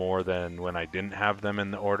it's more than when I didn't have them in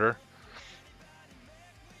the order.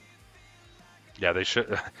 Yeah, they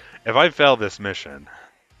should. If I fail this mission,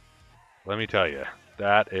 let me tell you,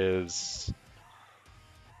 that is.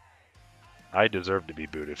 I deserve to be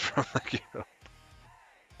booted from the guild.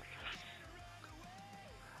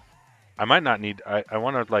 I might not need. I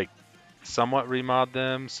want to like somewhat remod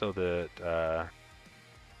them so that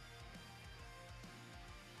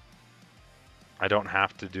I don't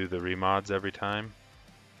have to do the remods every time.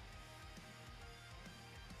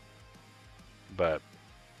 But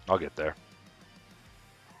I'll get there.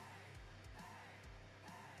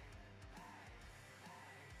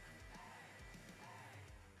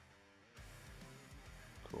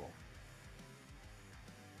 Cool.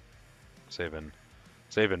 Saving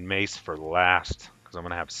Mace for last because I'm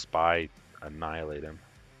gonna have Spy annihilate him.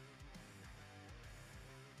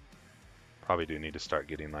 Probably do need to start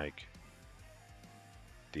getting like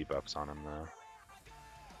debuffs on him though.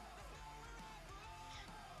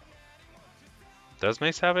 Does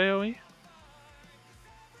Mace have AoE?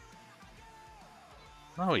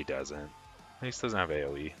 No, he doesn't. Mace doesn't have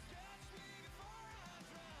AoE.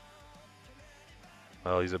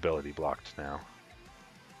 Well, he's ability blocked now.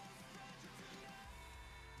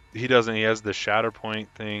 He doesn't. He has the Shatter Point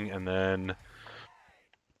thing, and then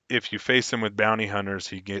if you face him with Bounty Hunters,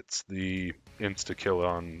 he gets the insta-kill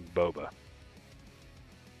on Boba.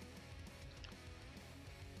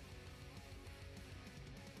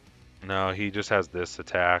 No, he just has this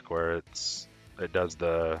attack where it does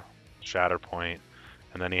the Shatter Point,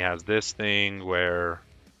 and then he has this thing where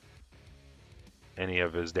any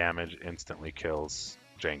of his damage instantly kills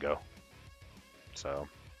Jango. So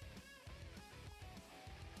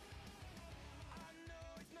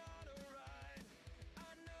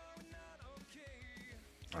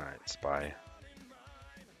alright, Spy.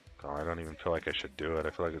 Oh, I don't even feel like I should do it. I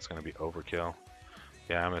feel like it's going to be overkill.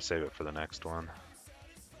 Yeah, I'm going to save it for the next one.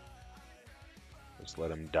 Just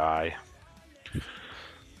let him die.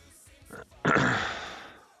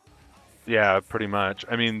 Yeah, pretty much.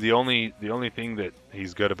 I mean, the only thing that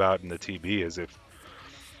he's good about in the TB is if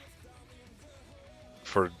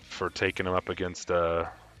for taking him up against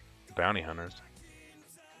bounty hunters.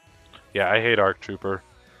 Yeah, I hate Arc Trooper.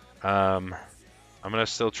 I'm gonna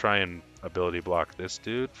still try and ability block this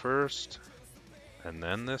dude first, and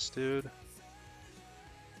then this dude,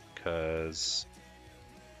 cause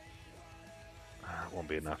it won't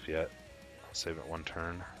be enough yet. I'll save it one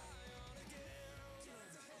turn.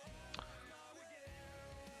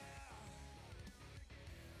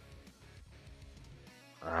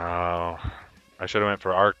 Oh, I should have went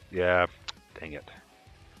for Arc. Yeah, dang it.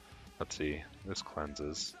 Let's see. This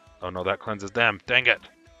cleanses. Oh no, that cleanses them. Dang it.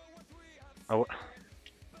 Oh,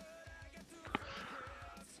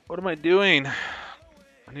 what am I doing?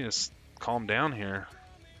 I need to calm down here.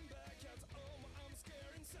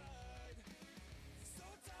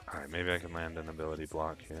 Alright, maybe I can land an ability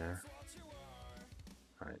block here.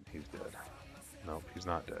 Alright, he's dead. Nope, he's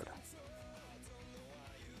not dead.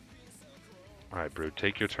 Alright, Brood,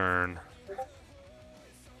 take your turn.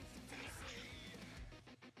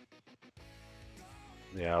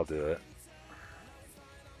 Yeah, I'll do it.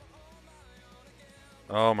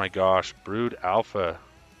 Oh my gosh, Brood Alpha.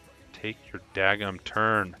 Take your daggum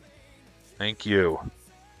turn. Thank you.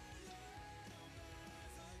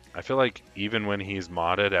 I feel like even when he's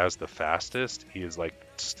modded as the fastest, he is like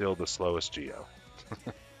still the slowest Geo.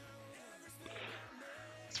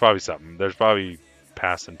 It's probably something. There's probably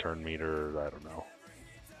pass and turn meter, I don't know.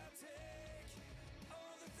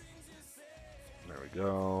 There we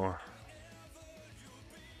go.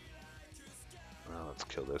 Well, let's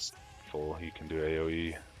kill this fool. He can do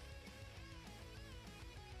AoE.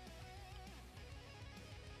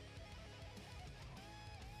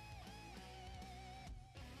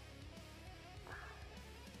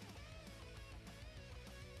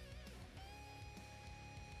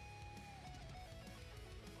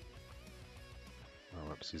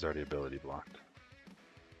 Oh, oops, he's already ability blocked.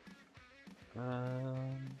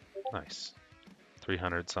 Nice.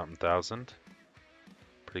 300 something thousand.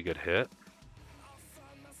 Pretty good hit.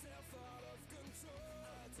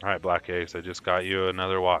 Alright, Black Ace, I just got you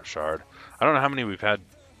another Watt Shard. I don't know how many we've had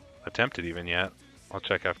attempted even yet. I'll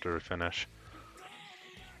check after we finish.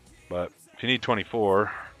 But if you need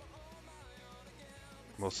 24,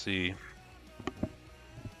 we'll see.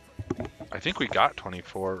 I think we got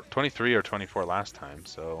 24, 23 or 24 last time,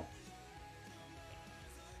 so.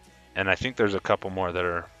 And I think there's a couple more that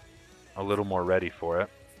are a little more ready for it.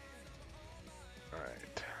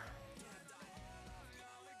 Alright.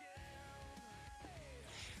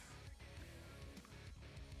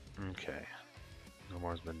 Okay. No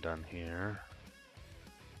more's been done here.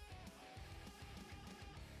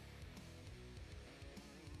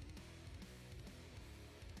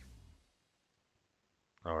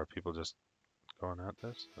 Oh, are people just going at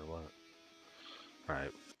this or what? All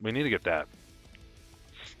right, we need to get that.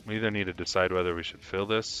 We either need to decide whether we should fill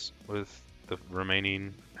this with the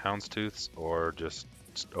remaining houndstooths or just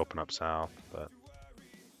open up south, but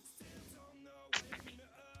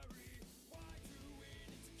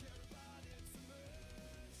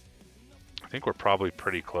I think we're probably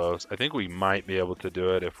pretty close. I think we might be able to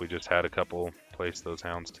do it if we just had a couple place those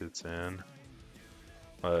houndstooths in,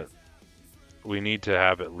 but we need to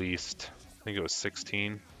have at least, I think it was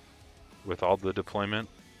 16 with all the deployment.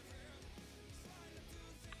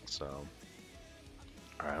 So,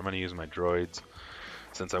 all right, I'm going to use my droids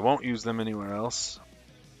since I won't use them anywhere else.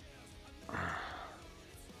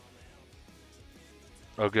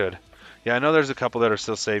 Oh, good. Yeah, I know there's a couple that are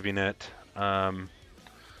still saving it.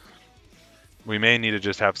 We may need to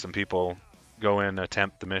just have some people go in,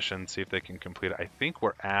 attempt the mission, see if they can complete it. I think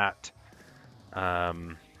we're at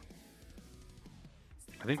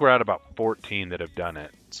about 14 that have done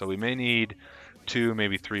it. So we may need 2,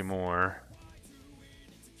 maybe 3 more.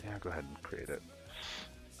 Yeah, go ahead and create it.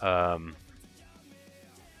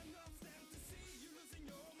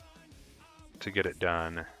 To get it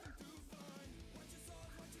done.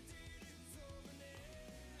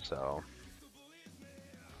 So,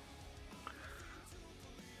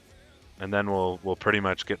 and then we'll pretty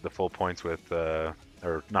much get the full points with, or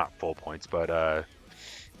not full points, but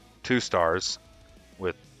 2 stars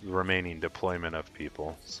with the remaining deployment of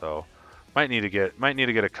people. So might need to get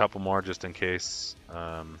a couple more just in case.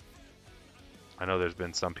 I know there's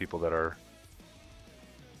been some people that are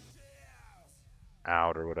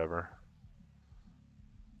out or whatever.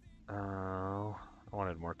 I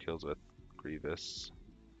wanted more kills with Grievous.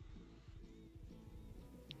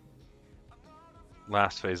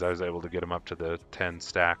 Last phase I was able to get him up to the 10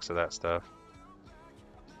 stacks of that stuff.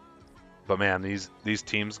 But man, these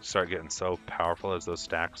teams start getting so powerful as those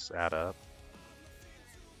stacks add up.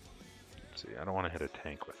 Let's see, I don't want to hit a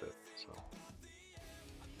tank with it, so.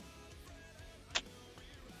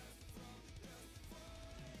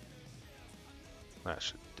 That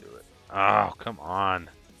should do it. Oh, come on.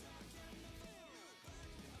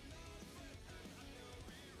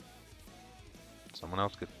 Someone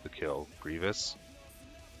else gets the kill. Grievous.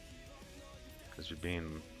 Because you're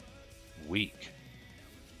being weak.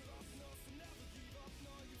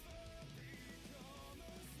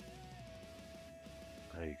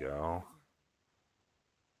 There you go.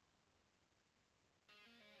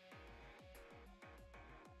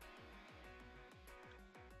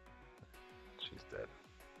 She's dead.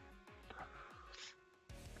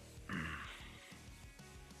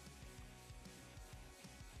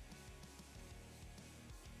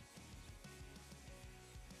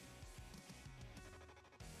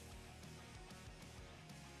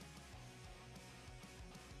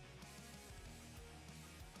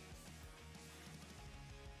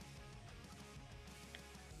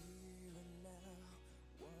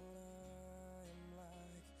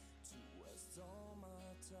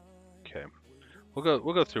 Okay,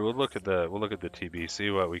 we'll go through. We'll look at the TB, see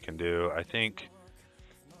what we can do. I think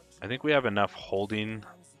we have enough holding.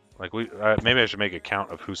 Like maybe I should make a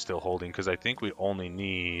count of who's still holding because I think we only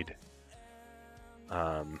need.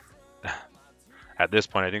 At this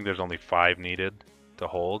point, I think there's only 5 needed to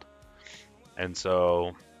hold, and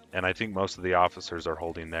I think most of the officers are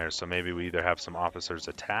holding there. So maybe we either have some officers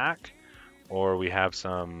attack, or we have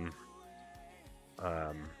some.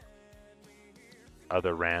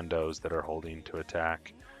 Other randos that are holding to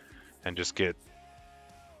attack and just get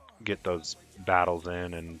those battles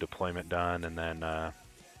in and deployment done, and then I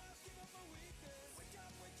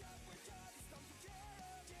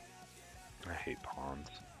hate pawns.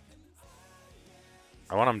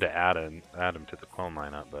 I want them to add him to the clone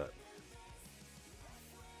lineup, but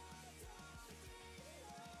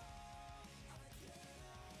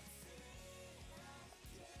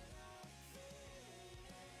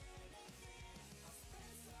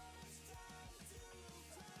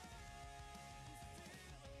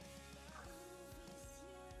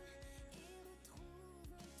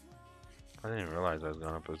I didn't even realize I was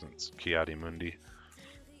going up against Kiadi Mundi.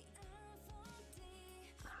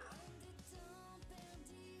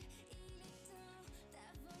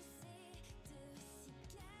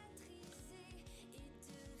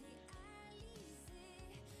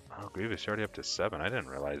 Oh, Grievous, you're already up to 7. I didn't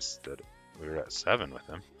realize that we were at 7 with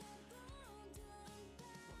him.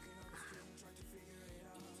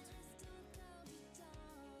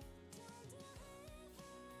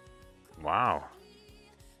 Wow.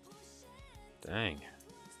 Dang.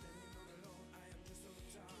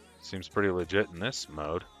 Seems pretty legit in this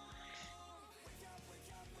mode.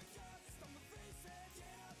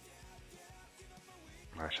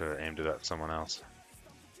 I should have aimed it at someone else.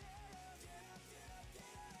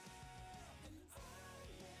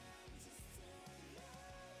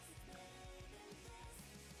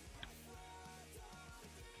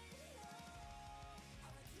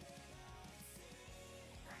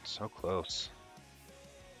 So close.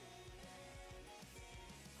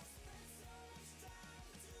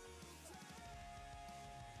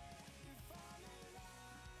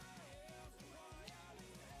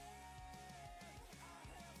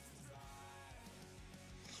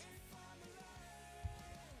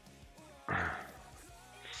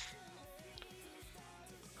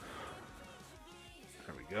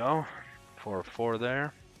 There we go. 4-4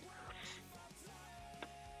 there.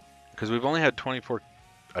 Because we've only had 24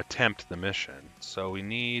 attempt the mission, so we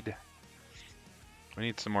need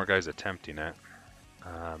some more guys attempting it.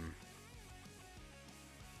 I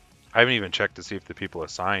haven't even checked to see if the people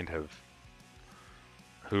assigned have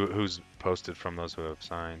who's posted from those who have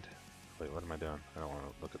signed. Wait, what am I doing? I don't want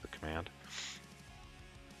to look at the command.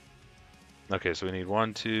 Okay, so we need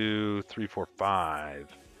 1, 2, 3, 4,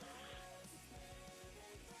 5.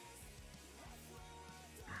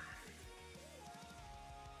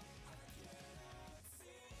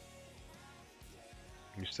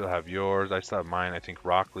 You still have yours. I still have mine. I think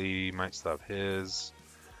Rockley might still have his.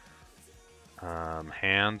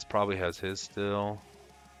 Hands probably has his still.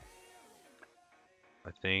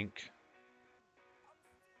 I think.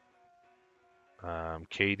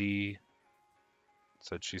 Katie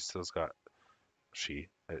said she still's got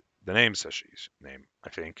the name says she's name, I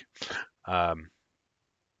think.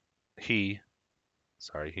 He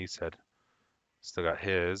said still got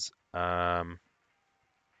his.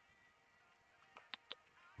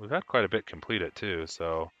 We've had quite a bit completed too,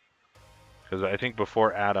 so because I think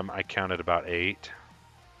before Adam I counted about 8.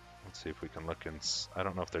 Let's see if we can look in. I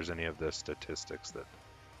don't know if there's any of the statistics that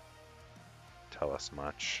tell us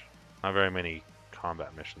much. Not very many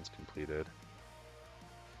combat missions completed.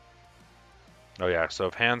 Oh yeah, so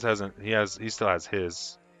if Hans hasn't, he still has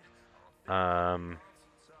his. Now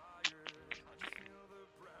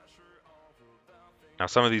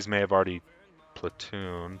some of these may have already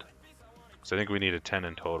platooned, because I think we needed 10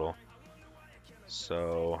 in total.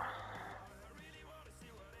 So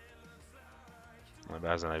it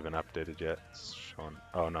hasn't even updated yet. It's showing.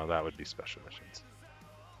 Oh no, that would be special missions.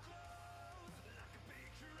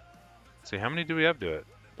 Let's see, how many do we have to it?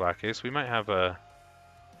 Black Ace, we might have a.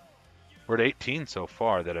 We're at 18 so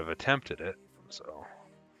far that have attempted it, so.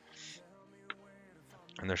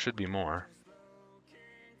 And there should be more.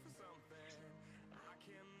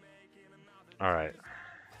 All right.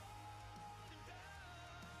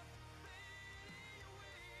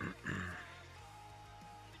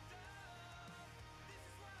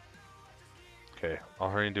 Okay, I'll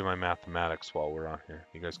hurry and do my mathematics while we're on here.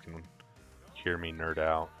 You guys can hear me nerd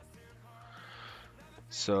out.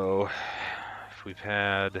 So, if we've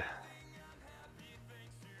had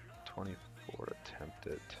 24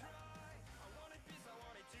 attempted.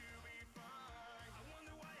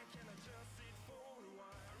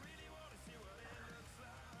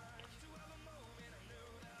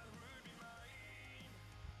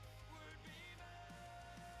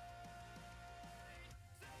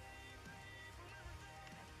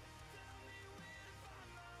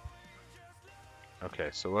 Okay,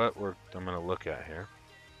 so what I'm going to look at here.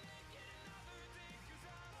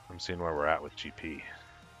 I'm seeing where we're at with GP.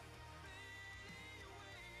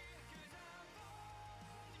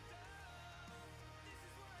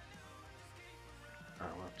 Oh,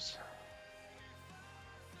 whoops.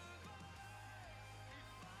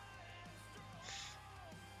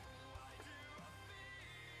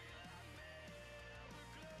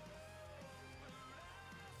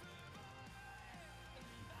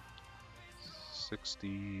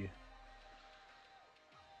 $60.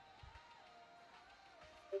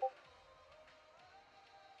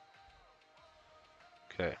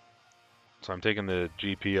 Okay, so I'm taking the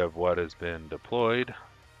GP of what has been deployed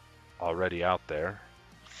already out there.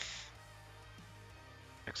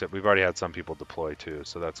 Except we've already had some people deploy too,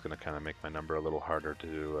 so that's going to kind of make my number a little harder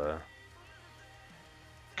to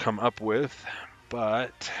come up with.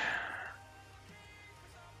 But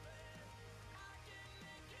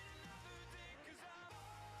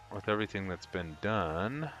with everything that's been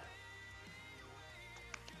done,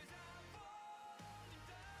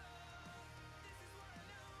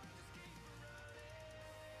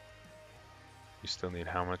 you still need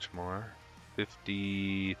how much more?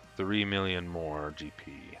 53 million more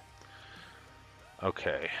GP.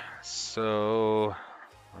 Okay, so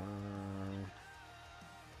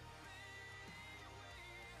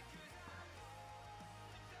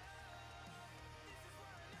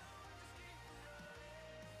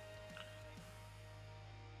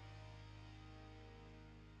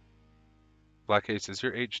Black Ace, is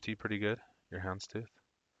your HT pretty good? Your Houndstooth?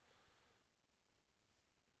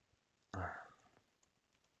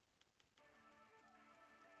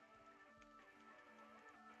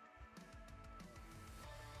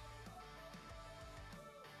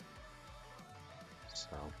 So,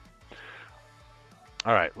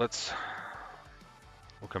 all right, we'll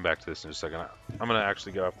come back to this in just a second. I'm gonna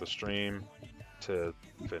actually go off the stream to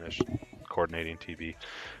finish coordinating TV.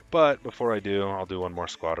 But before I do, I'll do one more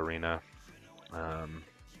squad arena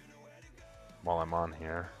while I'm on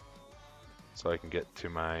here, so I can get to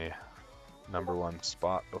my #1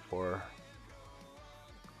 spot before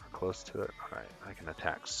we're close to it. All right, I can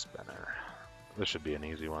attack Spinner. This should be an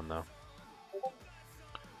easy one though.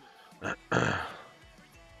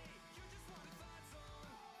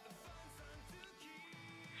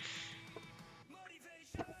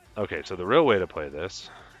 Okay, so the real way to play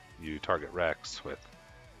this, you target Rex with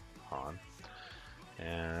Han,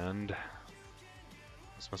 and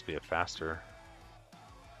this must be a faster.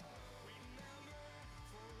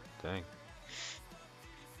 Dang.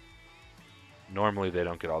 Normally they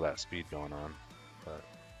don't get all that speed going on, but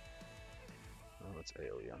oh, it's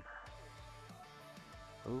alien.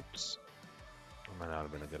 Oops, that might not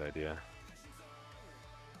have been a good idea.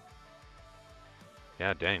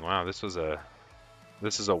 Yeah, dang, wow, this is a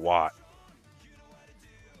Watt.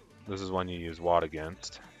 This is one you use Watt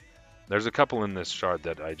against. There's a couple in this shard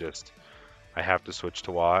that I have to switch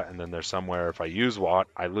to Watt, and then there's somewhere if I use Watt,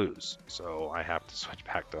 I lose. So I have to switch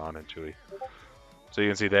back to Han and Chewie. So you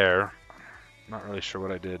can see there, not really sure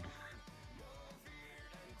what I did.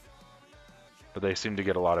 But they seem to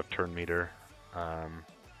get a lot of turn meter.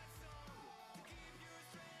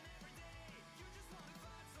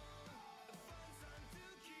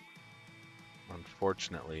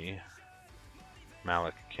 Unfortunately,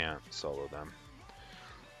 Malik can't solo them.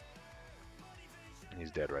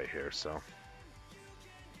 He's dead right here, so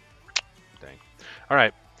dang. All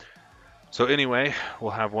right. So anyway,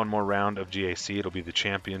 we'll have one more round of GAC. It'll be the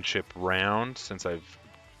championship round since I've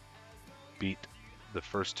beat the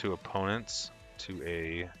first 2 opponents to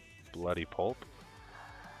a bloody pulp.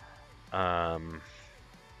 Oh,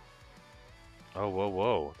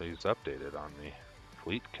 whoa. These updated on me.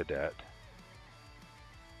 Fleet Cadet.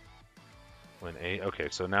 Win 8. Okay,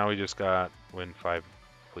 so now we just got win 5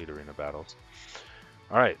 Fleet Arena battles.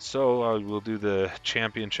 All right, so we'll do the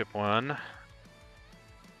championship one.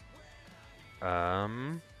 I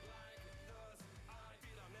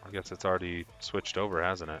guess it's already switched over,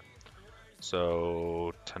 hasn't it?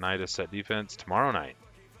 So tonight is set defense. Tomorrow night,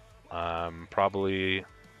 probably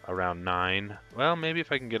around 9. Well, maybe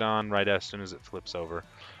if I can get on right as soon as it flips over.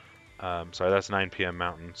 Sorry, that's 9 p.m.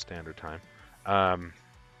 Mountain Standard Time.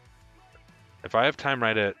 If I have time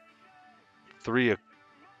right at 3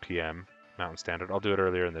 p.m. Mountain Standard, I'll do it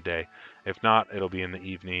earlier in the day. If not, it'll be in the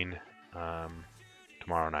evening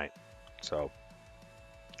tomorrow night. So,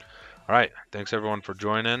 all right. Thanks everyone for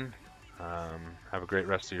joining. Have a great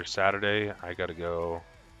rest of your Saturday. I got to go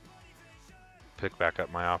pick back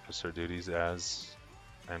up my officer duties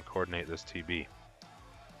and coordinate this TB.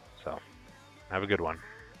 So, have a good one.